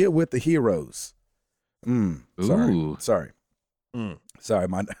zeros and get with the heroes. Sorry. Ooh. Sorry. Sorry,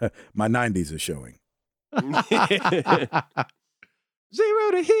 my 90s is showing.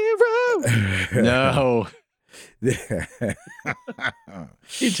 0 to hero. No.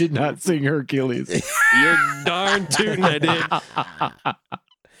 He did not sing Hercules. You're darn tootin' I did.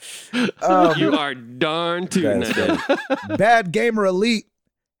 You are darn tootin' I did. Bad Gamer Elite.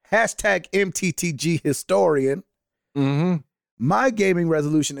 Hashtag MTTG historian. My gaming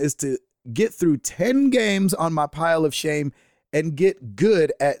resolution is to get through 10 games on my pile of shame and get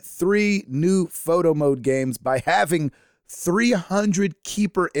good at 3 new photo mode games by having 300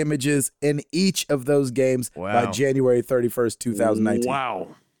 keeper images in each of those games by January 31st, 2019. Wow.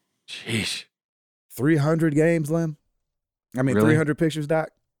 Jeez. 300 games, Lim? I mean, Really? 300 pictures,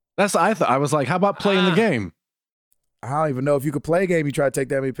 Doc? That's I thought. I was like, how about playing the game? I don't even know if you could play a game you try to take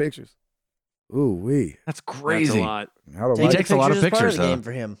that many pictures. Ooh, wee. That's crazy. That's a lot. I don't He like takes a lot of is part pictures, the though. game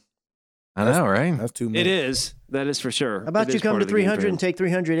for him. I know, right? That's too many. It is. That is for sure. How about It you is come part to of the game for 300 him. and take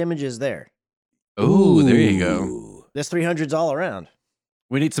 300 images there? Ooh, there you go. This 300's all around.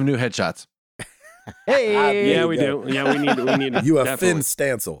 We need some new headshots. Hey! Yeah, we do. Yeah, we need. You a definitely. Finn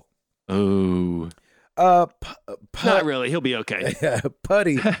Stancil. Ooh. Not really. He'll be okay.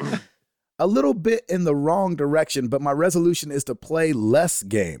 Putty. A little bit in the wrong direction, but my resolution is to play less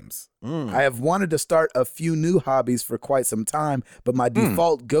games. I have wanted to start a few new hobbies for quite some time, but my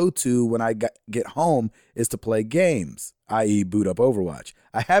default go-to when I get home is to play games, i.e. boot up Overwatch.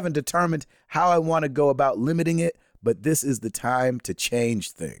 I haven't determined how I want to go about limiting it, but this is the time to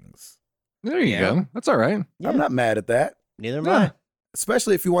change things. There you go. That's all right. I'm not mad at that, Neither am I.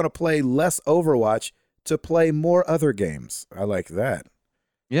 especially if you want to play less Overwatch to play more other games. I like that.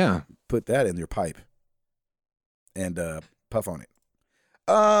 Yeah. Put that in your pipe and puff on it.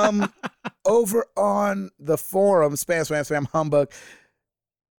 Over on the forum, spam, humbug.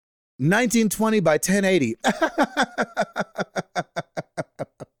 1920 by 1080.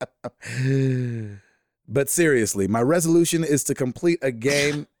 But seriously, my resolution is to complete a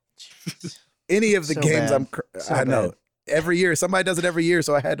game. Any of the So games bad. I know. bad. Every year. Somebody does it every year,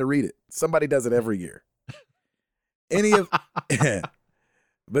 so I had to read it. Somebody does it every year. Any of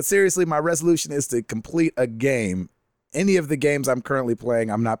But seriously, my resolution is to complete a game. Any of the games I'm currently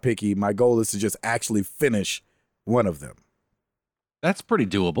playing, I'm not picky. My goal is to just actually finish one of them. That's pretty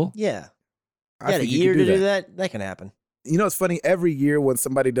doable. Yeah. I You got a think you year can to do do that? That can happen. You know, it's funny. Every year when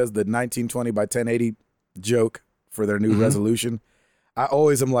somebody does the 1920 by 1080 joke for their new resolution, I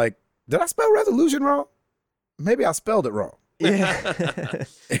always am like, did I spell resolution wrong? Maybe I spelled it wrong. Yeah.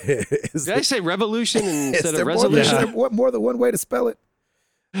 Is Did I say revolution instead there of more resolution? than, more than one way to spell it?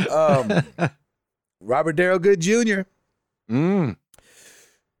 Robert Darrell Good Jr.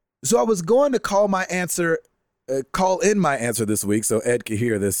 So I was going to call my answer call in my answer this week so Ed can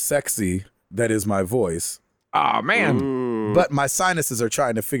hear this sexy that is my voice. Oh, man. But my sinuses are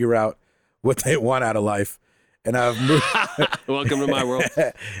trying to figure out what they want out of life. And I've moved Welcome to my world.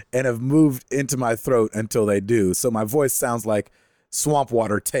 and have moved into my throat until they do. So my voice sounds like swamp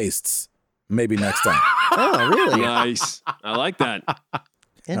water tastes. Maybe next time. Oh, really? Nice. I like that.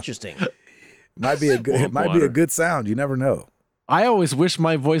 Interesting. Might be a good sound. You never know. I always wish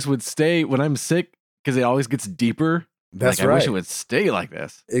my voice would stay when I'm sick because it always gets deeper. That's right. I wish it would stay like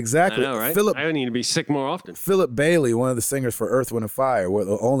this. Exactly. I know, right? I need to be sick more often. Philip Bailey, one of the singers for Earth, Wind & Fire,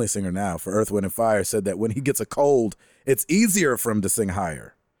 the only singer now for Earth, Wind & Fire, said that when he gets a cold, it's easier for him to sing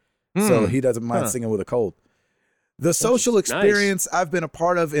higher. So he doesn't mind singing with a cold. The social experience I've been a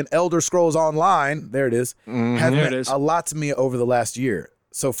part of in Elder Scrolls Online, there it is, has meant a lot to me over the last year.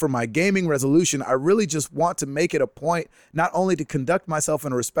 So for my gaming resolution, I really just want to make it a point not only to conduct myself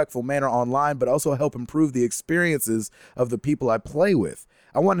in a respectful manner online, but also help improve the experiences of the people I play with.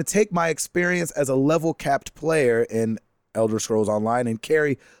 I want to take my experience as a level-capped player in Elder Scrolls Online and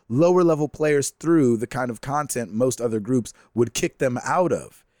carry lower-level players through the kind of content most other groups would kick them out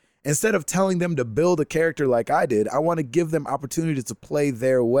of. Instead of telling them to build a character like I did, I want to give them opportunities to play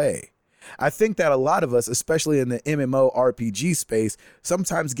their way. I think that a lot of us, especially in the MMORPG space,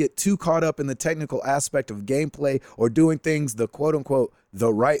 sometimes get too caught up in the technical aspect of gameplay or doing things the quote-unquote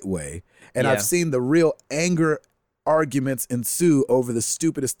the right way. And I've seen the real anger arguments ensue over the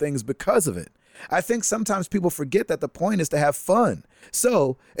stupidest things because of it. I think sometimes people forget that the point is to have fun.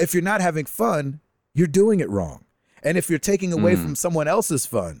 So if you're not having fun, you're doing it wrong. And if you're taking away from someone else's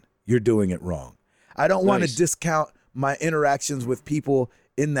fun, you're doing it wrong. I don't want to discount my interactions with people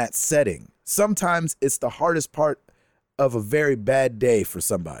in that setting. Sometimes it's the hardest part of a very bad day for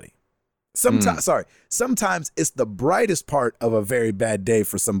somebody. Sometimes it's the brightest part of a very bad day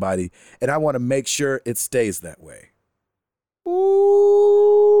for somebody, and I want to make sure it stays that way.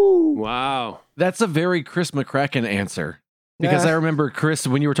 Ooh. Wow. That's a very Chris McCracken answer. Because I remember, Chris,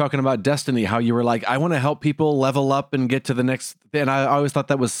 when you were talking about Destiny, how you were like, I want to help people level up and get to the next, and I always thought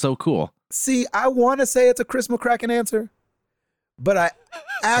that was so cool. See, I want to say it's a Chris McCracken answer, but I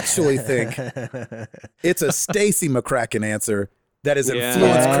actually think it's a Stacey McCracken answer that has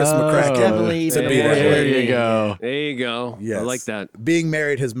influenced Chris McCracken to be that way. There you go. There you go. Yes. I like that. Being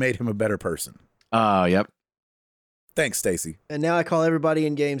married has made him a better person. Oh, yep. Thanks, Stacey. And now I call everybody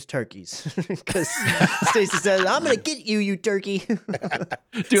in games turkeys because Stacey said, "I'm gonna get you, you turkey."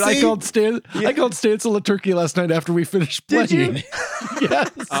 Dude, See? I called Stancil a turkey last night after we finished playing. Did you?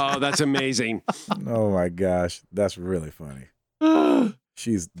 Yes. Oh, that's amazing. Oh my gosh, that's really funny.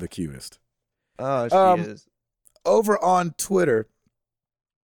 She's the cutest. Oh, she is. Over on Twitter,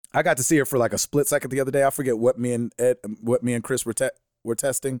 I got to see her for like a split second the other day. I forget what me and Chris were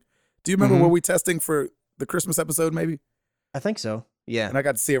testing. Do you remember were we testing for the Christmas episode? Maybe. I think so. Yeah. And I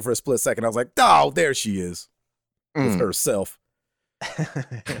got to see her for a split second. I was like, "Oh, there she is with herself."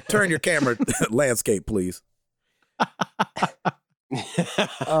 Turn your camera landscape, please.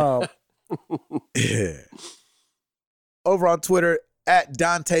 Over on Twitter at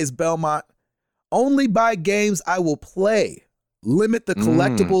Dante's Belmont, only buy games I will play. Limit the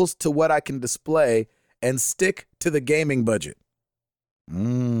collectibles to what I can display and stick to the gaming budget.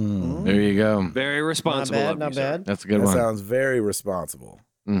 There you go. Very responsible. Not bad. That's a good one. That sounds very responsible.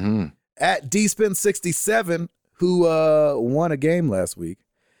 Mm-hmm. At DSpin67, who won a game last week.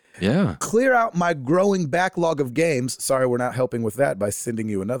 Yeah. Clear out my growing backlog of games. Sorry, we're not helping with that by sending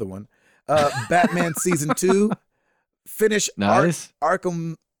you another one. Batman Season 2. Finish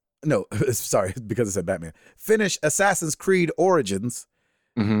Arkham. No, sorry, because it said Batman. Finish Assassin's Creed Origins.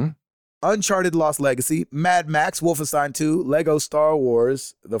 Mm-hmm. Uncharted Lost Legacy, Mad Max, Wolfenstein 2, Lego Star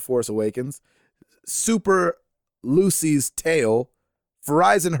Wars, The Force Awakens, Super Lucy's Tale,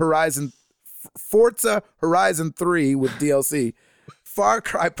 Forza Horizon 3 with DLC, Far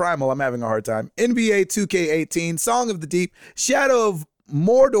Cry Primal, I'm having a hard time, NBA 2K18, Song of the Deep, Shadow of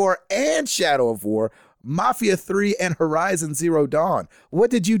Mordor and Shadow of War, Mafia 3, and Horizon Zero Dawn. What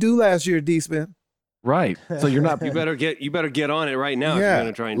did you do last year, D-Spin? Right. So you're not. You better get on it right now. If you're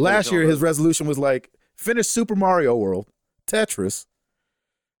gonna try and last year, his resolution was like finish Super Mario World, Tetris.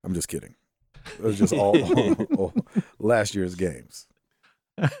 I'm just kidding. It was just all last year's games.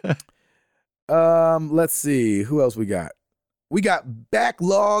 Let's see who else we got. We got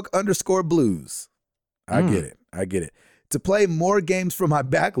backlog_blues. I get it. To play more games from my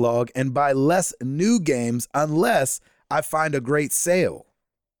backlog and buy less new games unless I find a great sale.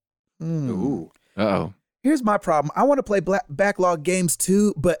 Ooh. Uh-oh. Here's my problem. I want to play backlog games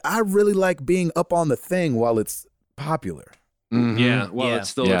too, but I really like being up on the thing while it's popular. Yeah, well, it's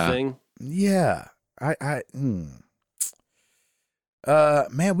still a thing. Yeah. Man,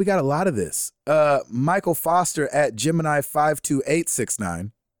 we got a lot of this. Michael Foster at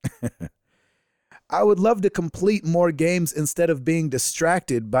Gemini52869. I would love to complete more games instead of being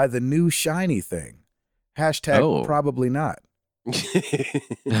distracted by the new shiny thing. Hashtag probably not.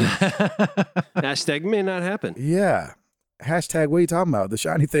 Hashtag may not happen. Yeah. Hashtag what are you talking about? The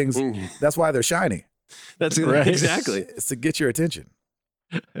shiny things, that's why they're shiny. That's right. Exactly. It's to get your attention.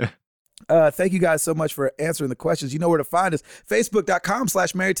 Thank you guys so much for answering the questions. You know where to find us.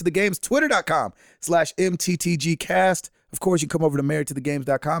 Facebook.com/Married to the Games. Twitter.com/MTTGcast. Of course, you come over to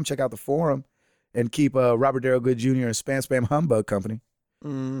marriedtothegames.com, check out the forum, and keep Robert Darrell Good Jr. and Spam Humbug company.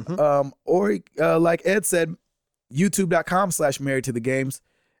 Mm-hmm. Or like Ed said, YouTube.com/Married to the Games.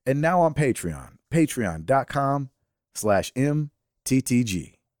 And now on Patreon.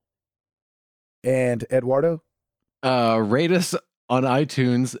 Patreon.com/MTTG. And Eduardo? Rate us on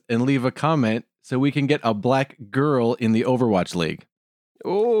iTunes and leave a comment so we can get a black girl in the Overwatch League.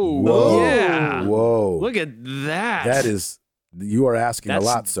 Oh, yeah. Whoa. Look at that. That is, you are asking a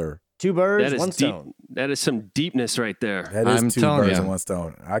lot, sir. 2 birds, 1 stone. That is some deepness right there. That is 2 birds and 1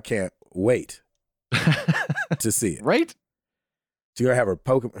 stone. I can't wait to see it. Right? So you're going to have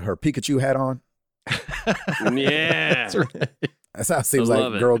her Pikachu hat on? Yeah. That's right. That's how it seems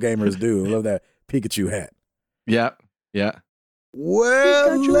like girl gamers do. I love that Pikachu hat. Yeah. Yeah.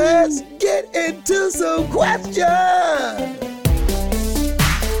 Well, Pikachu. Let's get into some questions.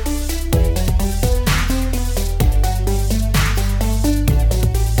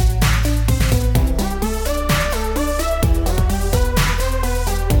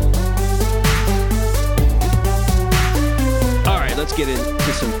 Let's get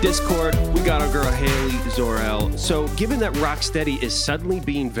into some Discord. We got our girl Haley Zorel. So given that Rocksteady is suddenly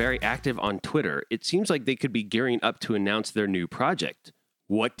being very active on Twitter, it seems like they could be gearing up to announce their new project.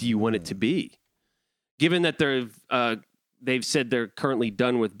 What do you want it to be? Given that they've said they're currently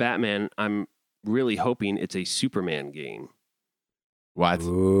done with Batman, I'm really hoping it's a Superman game. What?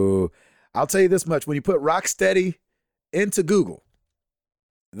 Ooh. I'll tell you this much. When you put Rocksteady into Google,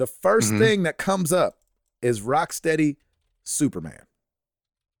 the first thing that comes up is Rocksteady Superman.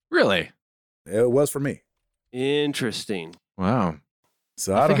 Really? It was for me. Interesting. Wow.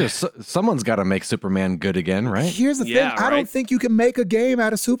 So I think someone's got to make Superman good again, right? Here's the thing. Right? I don't think you can make a game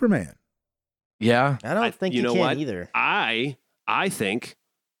out of Superman. Yeah. I don't think you can either. I think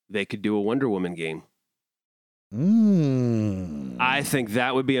they could do a Wonder Woman game. I think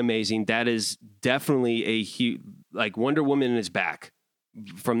that would be amazing. That is definitely a huge, like Wonder Woman is back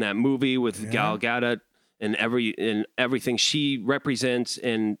from that movie with Gal Gadot. And everything she represents,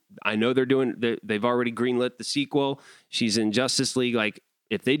 and I know they've already greenlit the sequel. She's in Justice League. Like,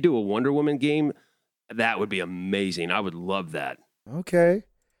 if they do a Wonder Woman game, that would be amazing. I would love that. Okay.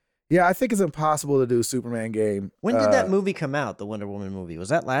 Yeah, I think it's impossible to do a Superman game. When did that movie come out, the Wonder Woman movie? Was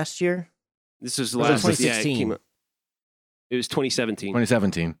that last year? This was last 2016. Yeah, it was 2017.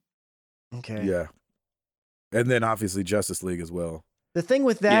 2017. Okay. Yeah. And then obviously Justice League as well. The thing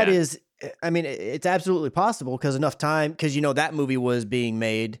with that is, I mean, it's absolutely possible because that movie was being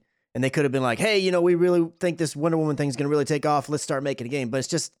made and they could have been like, hey, we really think this Wonder Woman thing is going to really take off. Let's start making a game. But it's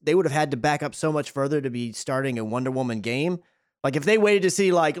just, they would have had to back up so much further to be starting a Wonder Woman game. Like if they waited to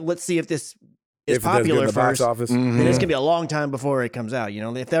see, like, let's see if this is popular first, box office. Then it's going to be a long time before it comes out,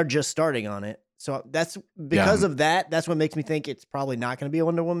 if they're just starting on it. So that's because of that. That's what makes me think it's probably not going to be a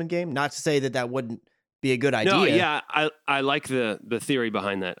Wonder Woman game. Not to say that wouldn't be a good idea. No, yeah, I like the theory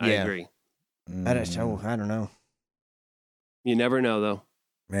behind that. I agree. I don't know. You never know, though.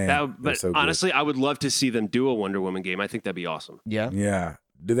 Man, but so honestly, I would love to see them do a Wonder Woman game. I think that'd be awesome. Yeah. Yeah.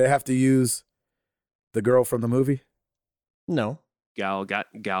 Do they have to use the girl from the movie? No. Gal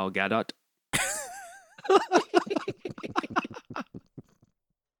Gadot.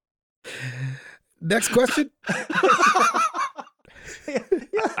 Next question.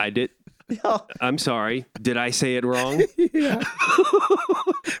 I did. I'm sorry. Did I say it wrong? Yeah.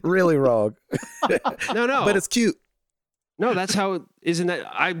 Really wrong. No. But it's cute. No, that's how. Isn't that?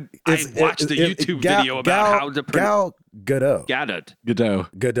 I watched the YouTube video about how to pronounce Gal Gadot.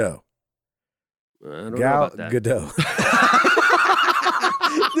 Gadot. I don't know about that. Gadot.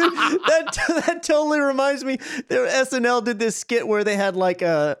 Dude, that totally reminds me. SNL did this skit where they had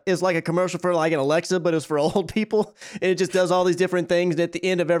it's like a commercial for like an Alexa, but it was for old people, and it just does all these different things. And at the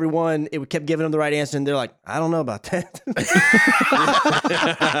end of every one, it kept giving them the right answer, and they're like, "I don't know about that."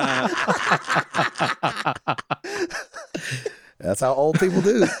 That's how old people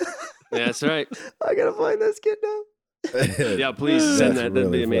do. That's right. I gotta find that skit now. Yeah, please send that.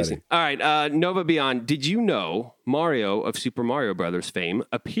 That'd be amazing. Funny. All right, Nova Beyond. Did you know Mario of Super Mario Brothers fame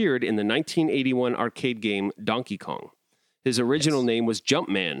appeared in the 1981 arcade game Donkey Kong? His original name was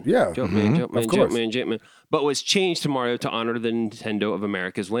Jumpman. Yeah. Jumpman, but was changed to Mario to honor the Nintendo of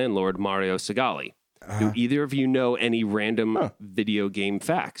America's landlord, Mario Segale. Do either of you know any random video game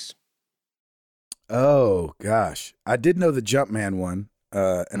facts? Oh, gosh. I did know the Jumpman one,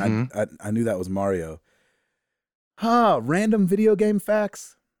 and I knew that was Mario. Random video game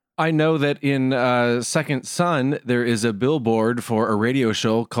facts? I know that in Second Son, there is a billboard for a radio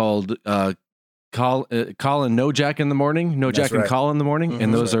show called Colin No Jack in the Morning, No Jack and Colin in the Morning,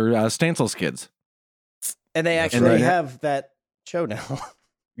 and those are Stansel's kids. And they actually have that show now.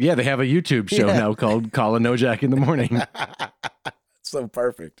 Yeah, they have a YouTube show now called Colin No Jack in the Morning. So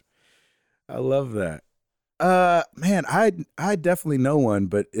perfect. I love that. Man, I definitely know one,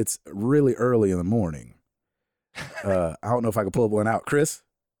 but it's really early in the morning. I don't know if I can pull one out. Chris?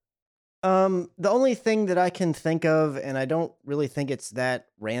 The only thing that I can think of, and I don't really think it's that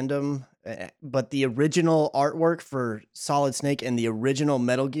random, but the original artwork for Solid Snake and the original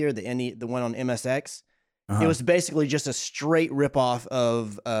Metal Gear, the one on MSX, it was basically just a straight ripoff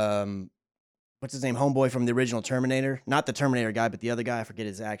of what's his name, Homeboy from the original Terminator. Not the Terminator guy, but the other guy. I forget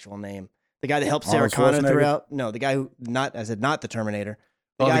his actual name. The guy that helped Sarah Connor throughout. No, the guy who not the Terminator.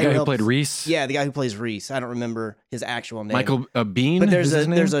 The guy who played Reese? Yeah, the guy who plays Reese. I don't remember his actual name. Michael Bean? But there's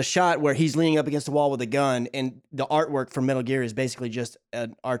a shot where he's leaning up against the wall with a gun, and the artwork from Metal Gear is basically just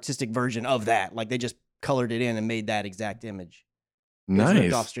an artistic version of that. Like, they just colored it in and made that exact image. Nice. It's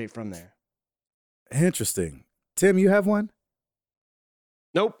ripped off straight from there. Interesting. Tim, you have one?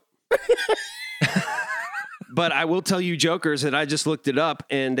 Nope. But I will tell you, jokers, that I just looked it up,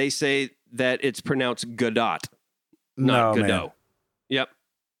 and they say that it's pronounced Godot, not Godot. Man. Yep.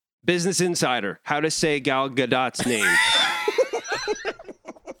 Business Insider, how to say Gal Gadot's name.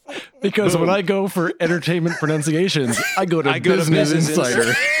 Because when I go for entertainment pronunciations, I go to Business Insider.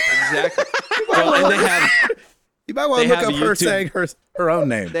 Exactly. Well, and they have... You might want to look up her saying her own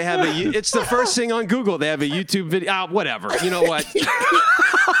name. They have it's the first thing on Google. They have a YouTube video. Whatever. You know what?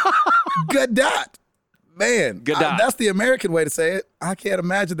 Godot. Man, that's the American way to say it. I can't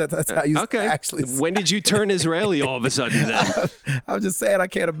imagine that's how you actually say it. When did you turn Israeli all of a sudden then? I'm just saying I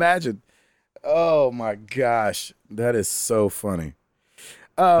can't imagine. Oh, my gosh. That is so funny.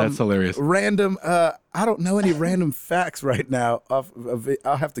 That's hilarious. Random. I don't know any random facts right now.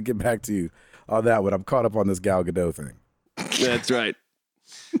 I'll have to get back to you on that one. I'm caught up on this Gal Gadot thing. That's right.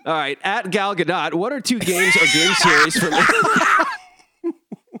 All right. At Gal Gadot, what are two games or game series from...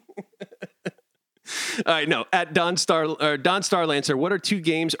 All right, no. At Don Starlancer, what are two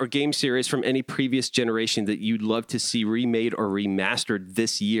games or game series from any previous generation that you'd love to see remade or remastered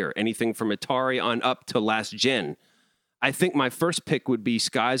this year? Anything from Atari on up to last gen. I think my first pick would be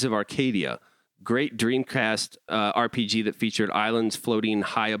Skies of Arcadia. Great Dreamcast RPG that featured islands floating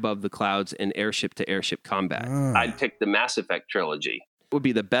high above the clouds and airship-to-airship combat. I'd pick the Mass Effect trilogy. It would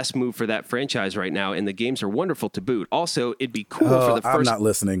be the best move for that franchise right now, and the games are wonderful to boot. Also, it'd be cool for the first... I'm not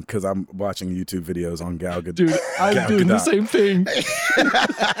listening because I'm watching YouTube videos on Gal Gadot. Dude, I'm doing the same thing.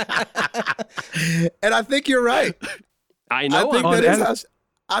 And I think you're right. I know.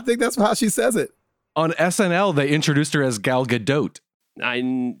 I think that's how she says it. On SNL, they introduced her as Gal Gadot.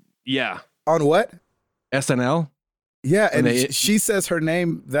 Yeah. On what? SNL? Yeah, and she says her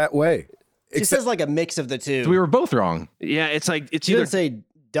name that way. She says like a mix of the two. So we were both wrong. Yeah, it's like it's she either doesn't say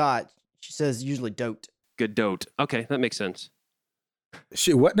dot. She says usually dote. Gadot. Okay, that makes sense.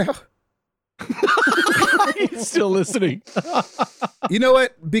 She what now? He's still listening. You know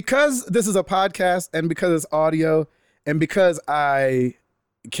what? Because this is a podcast and because it's audio and because I'm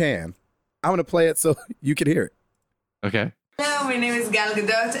going to play it so you can hear it. Okay. Hello, my name is Gal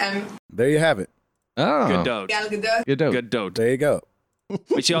Gadot. There you have it. Oh. Gadot. Gal Gadot. Gadot. There you go.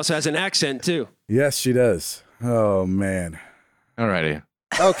 But she also has an accent too. Yes, she does. Oh, man. Alrighty.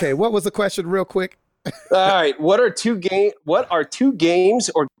 Okay, what was the question real quick? All right. What are two games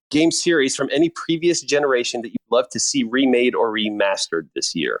or game series from any previous generation that you'd love to see remade or remastered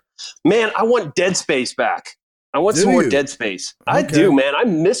this year? Man, I want Dead Space back. I want some more Dead Space. Okay. I do, man. I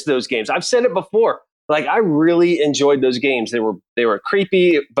miss those games. I've said it before. Like, I really enjoyed those games. They were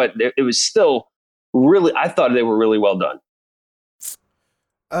creepy, but it was still really, I thought they were really well done.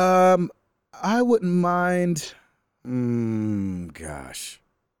 I wouldn't mind. Gosh,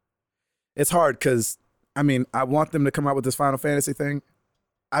 it's hard because I want them to come out with this Final Fantasy thing.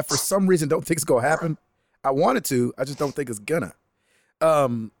 I for some reason don't think it's gonna happen. I wanted to, I just don't think it's gonna.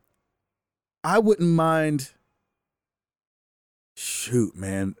 I wouldn't mind. Shoot,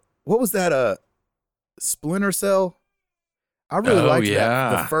 man, what was that? Splinter Cell I really liked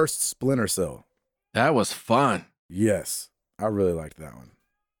that. The first Splinter Cell. That was fun. Yes, I really liked that one.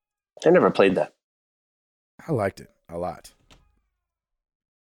 I never played that. I liked it a lot.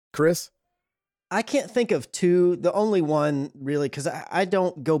 Chris? I can't think of two. The only one really, because I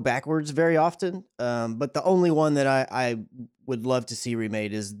don't go backwards very often. But the only one that I would love to see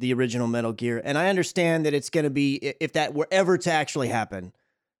remade is the original Metal Gear. And I understand that it's going to be, if that were ever to actually happen,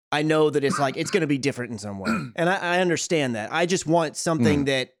 I know that it's like, it's going to be different in some way. And I understand that. I just want something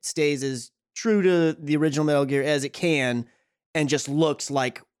that stays as true to the original Metal Gear as it can and just looks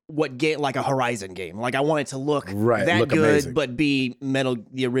like like a Horizon game. Like I want it to look that good, amazing, but be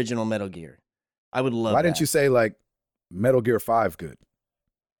the original Metal Gear. I would love. Why didn't you say like Metal Gear 5 good?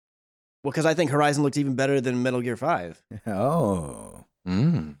 Well, because I think Horizon looked even better than Metal Gear 5. Oh.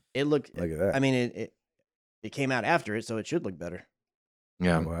 It looked. Look at that. I mean, it came out after it, so it should look better.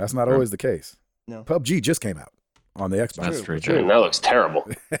 Yeah. Well, that's not always the case. No. PUBG just came out on the Xbox. That's true. That looks terrible.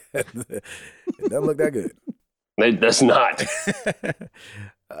 It doesn't look that good. It does not.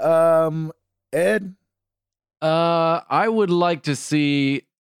 Ed? I would like to see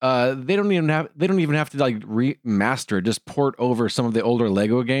they don't even have to like remaster, just port over some of the older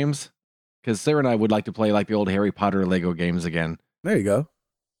Lego games. Because Sarah and I would like to play like the old Harry Potter Lego games again. There you go.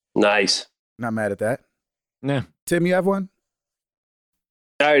 Nice. Not mad at that. Yeah. Tim, you have one?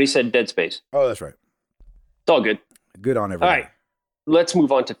 I already said Dead Space. Oh, that's right. It's all good. Good on everyone. All right. Let's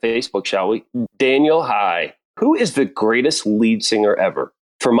move on to Facebook, shall we? Daniel, hi. Who is the greatest lead singer ever?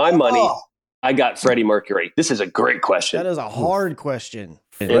 For my money, I got Freddie Mercury. This is a great question. That is a hard question.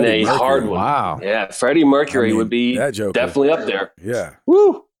 And a hard one. Wow. Yeah, Freddie Mercury would be definitely up there. Yeah.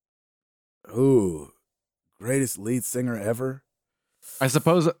 Woo. Ooh. Greatest lead singer ever? I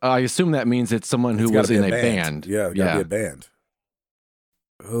assume that means it's someone who was in a band. Yeah, it's gotta be a band.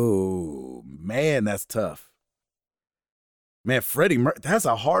 Oh, man, that's tough. Man, Freddie Mercury, that's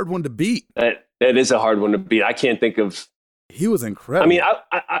a hard one to beat. That is a hard one to beat. I can't think of. He was incredible. I mean,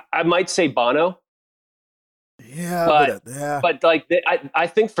 I might say Bono. Yeah, but like I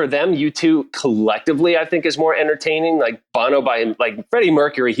think for them, U2 collectively, I think is more entertaining. Like Bono by him, like Freddie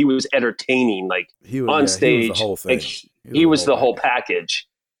Mercury, he was entertaining. Like he was, on stage, he was the whole thing. Like, he was the whole package.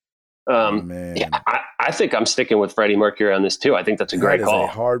 Man. Yeah, I think I'm sticking with Freddie Mercury on this too. I think that's a great call. A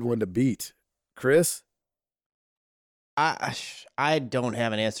hard one to beat. Chris? I don't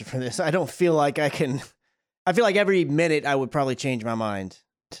have an answer for this. I don't feel like I can. I feel like every minute I would probably change my mind.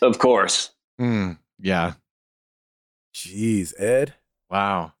 Of course. Yeah. Jeez, Ed.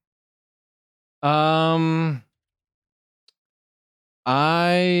 Wow. I'm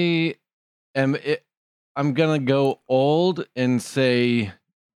gonna go old and say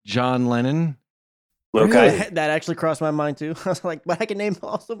John Lennon. Okay. That actually crossed my mind too. I was like, but I can name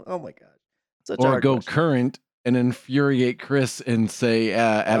all of them. Oh my god. Or go current and infuriate Chris and say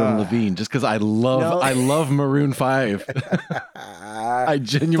Adam Levine, just because I love Maroon 5. I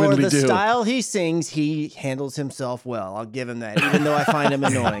genuinely do. For the style he sings, he handles himself well. I'll give him that, even though I find him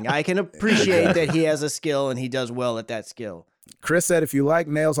annoying. I can appreciate that he has a skill and he does well at that skill. Chris said, if you like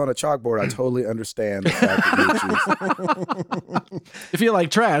nails on a chalkboard, I totally understand the fact that you choose. If you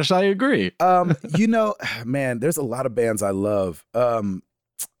like trash, I agree. Man, there's a lot of bands I love.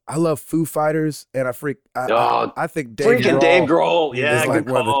 I love Foo Fighters, and I think Dave Grohl is like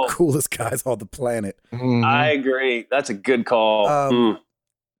one of the coolest guys on the planet. Mm-hmm. I agree. That's a good call.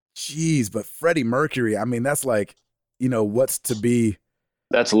 Geez, but Freddie Mercury, I mean, that's like, what's to be.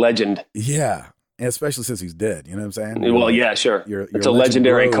 That's legend. Yeah, and especially since he's dead. You know what I'm saying? Well, yeah, sure. It's a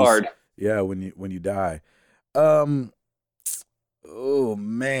legendary card. Yeah, when you die. Oh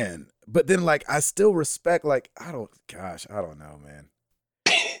man, but then like I still respect. Like I don't know, man.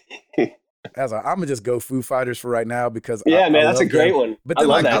 I'm gonna just go Foo Fighters for right now because man, that's a great one. But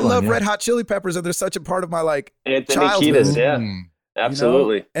then I love Red Hot Chili Peppers, and they're such a part of my like Anthony childhood. Kiedis,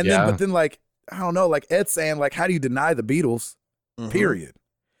 absolutely. And then, but then like I don't know, like Ed's saying, like how do you deny the Beatles? Period.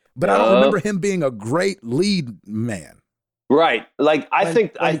 But I don't remember him being a great lead man. Right. Like I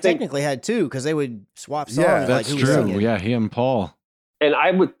think technically had two because they would swap songs. Yeah, that's true. Yeah, he and Paul. And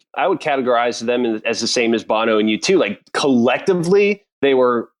I would categorize them as the same as Bono and U2. Like collectively, they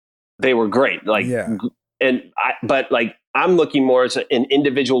were great. Like, but like I'm looking more as an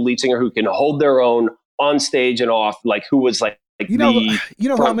individual lead singer who can hold their own on stage and off. Like who was like who I'm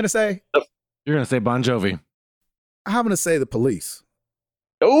going to say? You're going to say Bon Jovi. I'm going to say the Police.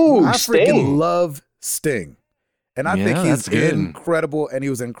 Oh, I Sting. Freaking love Sting, and I think he's incredible. And he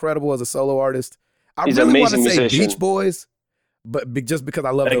was incredible as a solo artist. He's really want to say musician. Beach Boys, but just because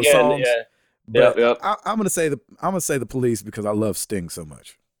I love those songs. Yeah. But I'm going to say the Police because I love Sting so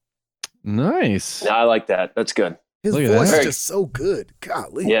much. Nice. Yeah, I like that. That's good. His voice is just so good.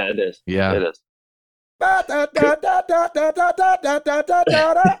 Golly. Yeah, it is. Yeah. It is. Like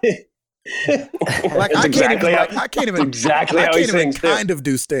I can't even kind of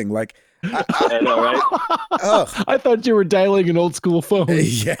do Sting. Like I know, right? I thought you were dialing an old school phone.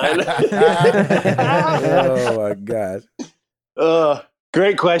 Yeah. Oh my God.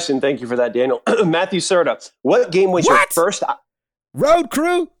 Great question. Thank you for that, Daniel. Matthew Serta, what game was your first Road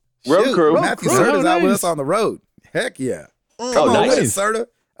Crew? Crew? Matthew Serta's out with us on the road. Heck yeah. Come on with it, Serta.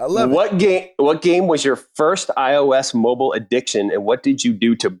 I love it. What game was your first iOS mobile addiction, and what did you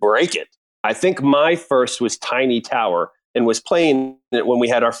do to break it? I think my first was Tiny Tower, and was playing it when we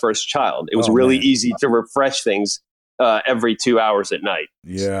had our first child. It was really easy to refresh things every 2 hours at night.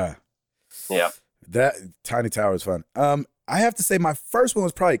 Yeah. Yeah. That Tiny Tower is fun. I have to say my first one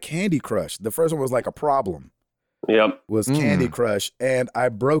was probably Candy Crush. The first one was like a problem. Yep. Was Candy Crush, and I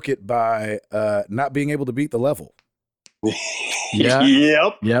broke it by not being able to beat the level. Yeah.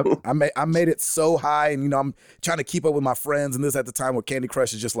 Yep. I made it so high, and I'm trying to keep up with my friends, and this at the time where Candy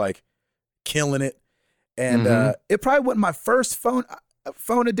Crush is just like killing it. And it probably wasn't my first phone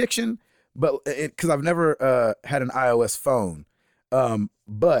addiction, but because I've never had an iOS phone.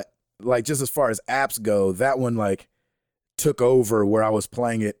 But like just as far as apps go, that one like took over where I was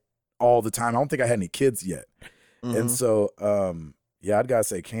playing it all the time. I don't think I had any kids yet. And so, I'd gotta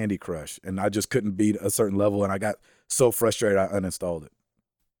say Candy Crush, and I just couldn't beat a certain level, and I got so frustrated I uninstalled it.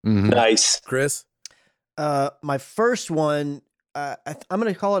 Nice. Chris? My first one, I'm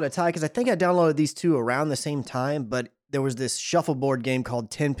going to call it a tie because I think I downloaded these two around the same time, but there was this shuffleboard game called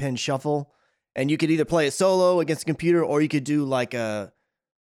 10-Pin Shuffle, and you could either play it solo against a computer, or you could do like either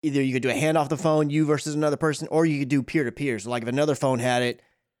you could do a hand off the phone, you versus another person, or you could do peer-to-peer. So like if another phone had it,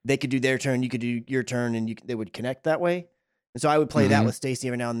 they could do their turn, you could do your turn, and they would connect that way. And so I would play that with Stacy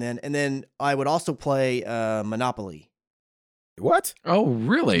every now and then. And then I would also play Monopoly. What? Oh,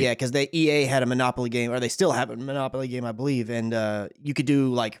 really? Yeah, because EA had a Monopoly game, or they still have a Monopoly game, I believe. And you could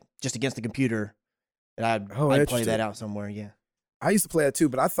do like just against the computer. And I'd play that out somewhere, yeah. I used to play that too,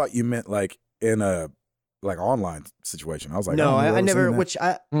 but I thought you meant like in a like online situation. I was like, no, I never, which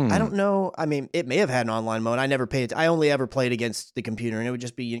I don't know. I mean, it may have had an online mode. I never paid. I only ever played against the computer, and it would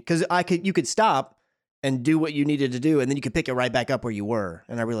just be because you could stop and do what you needed to do, and then you could pick it right back up where you were,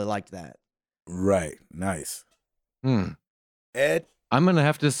 and I really liked that. Right, nice. Ed, I'm gonna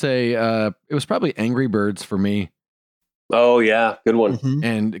have to say it was probably Angry Birds for me. Oh yeah, good one.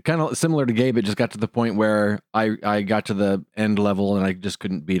 And kind of similar to Gabe, it just got to the point where I got to the end level and I just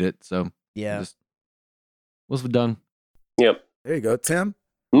couldn't beat it. So yeah, just was done. Yep. There you go, Tim.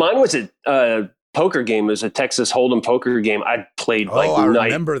 Mine was a poker game. It was a Texas Hold'em poker game. I played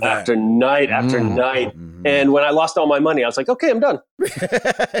night after night after night. And when I lost all my money, I was like, okay, I'm done.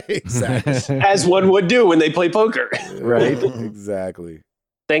 Exactly. As one would do when they play poker. Right. Exactly.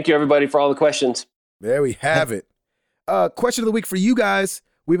 Thank you, everybody, for all the questions. There we have it. Question of the week for you guys.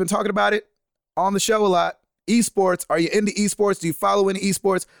 We've been talking about it on the show a lot. Esports. Are you into esports? Do you follow any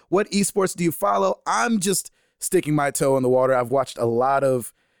esports? What esports do you follow? I'm just sticking my toe in the water. I've watched a lot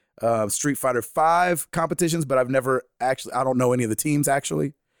of Street Fighter V competitions, but I've never actually, I don't know any of the teams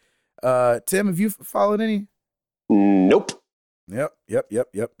actually. Tim, have you followed any? Nope. Yep.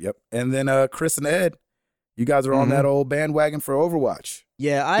 And then Chris and Ed, you guys are on that old bandwagon for Overwatch.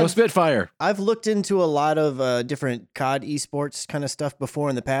 Yeah, Go Spitfire. I've looked into a lot of different COD esports kind of stuff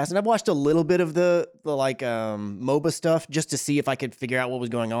before in the past, and I've watched a little bit of the MOBA stuff just to see if I could figure out what was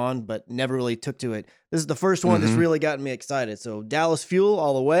going on, but never really took to it. This is the first one that's really gotten me excited. So Dallas Fuel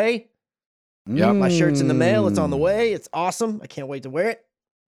all the way. Yep. My shirt's in the mail. It's on the way. It's awesome. I can't wait to wear it.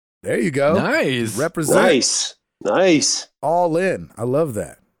 There you go. Nice. Represent. Nice. All in. I love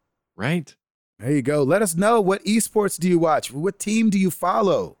that. Right. There you go. Let us know, what esports do you watch? What team do you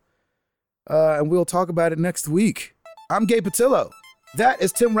follow? And we'll talk about it next week. I'm Gabe Patillo. That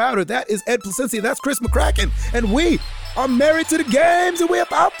is Tim Router. That is Ed Placencia. That's Chris McCracken. And we are married to the games, and we're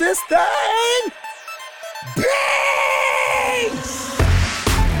about this thing.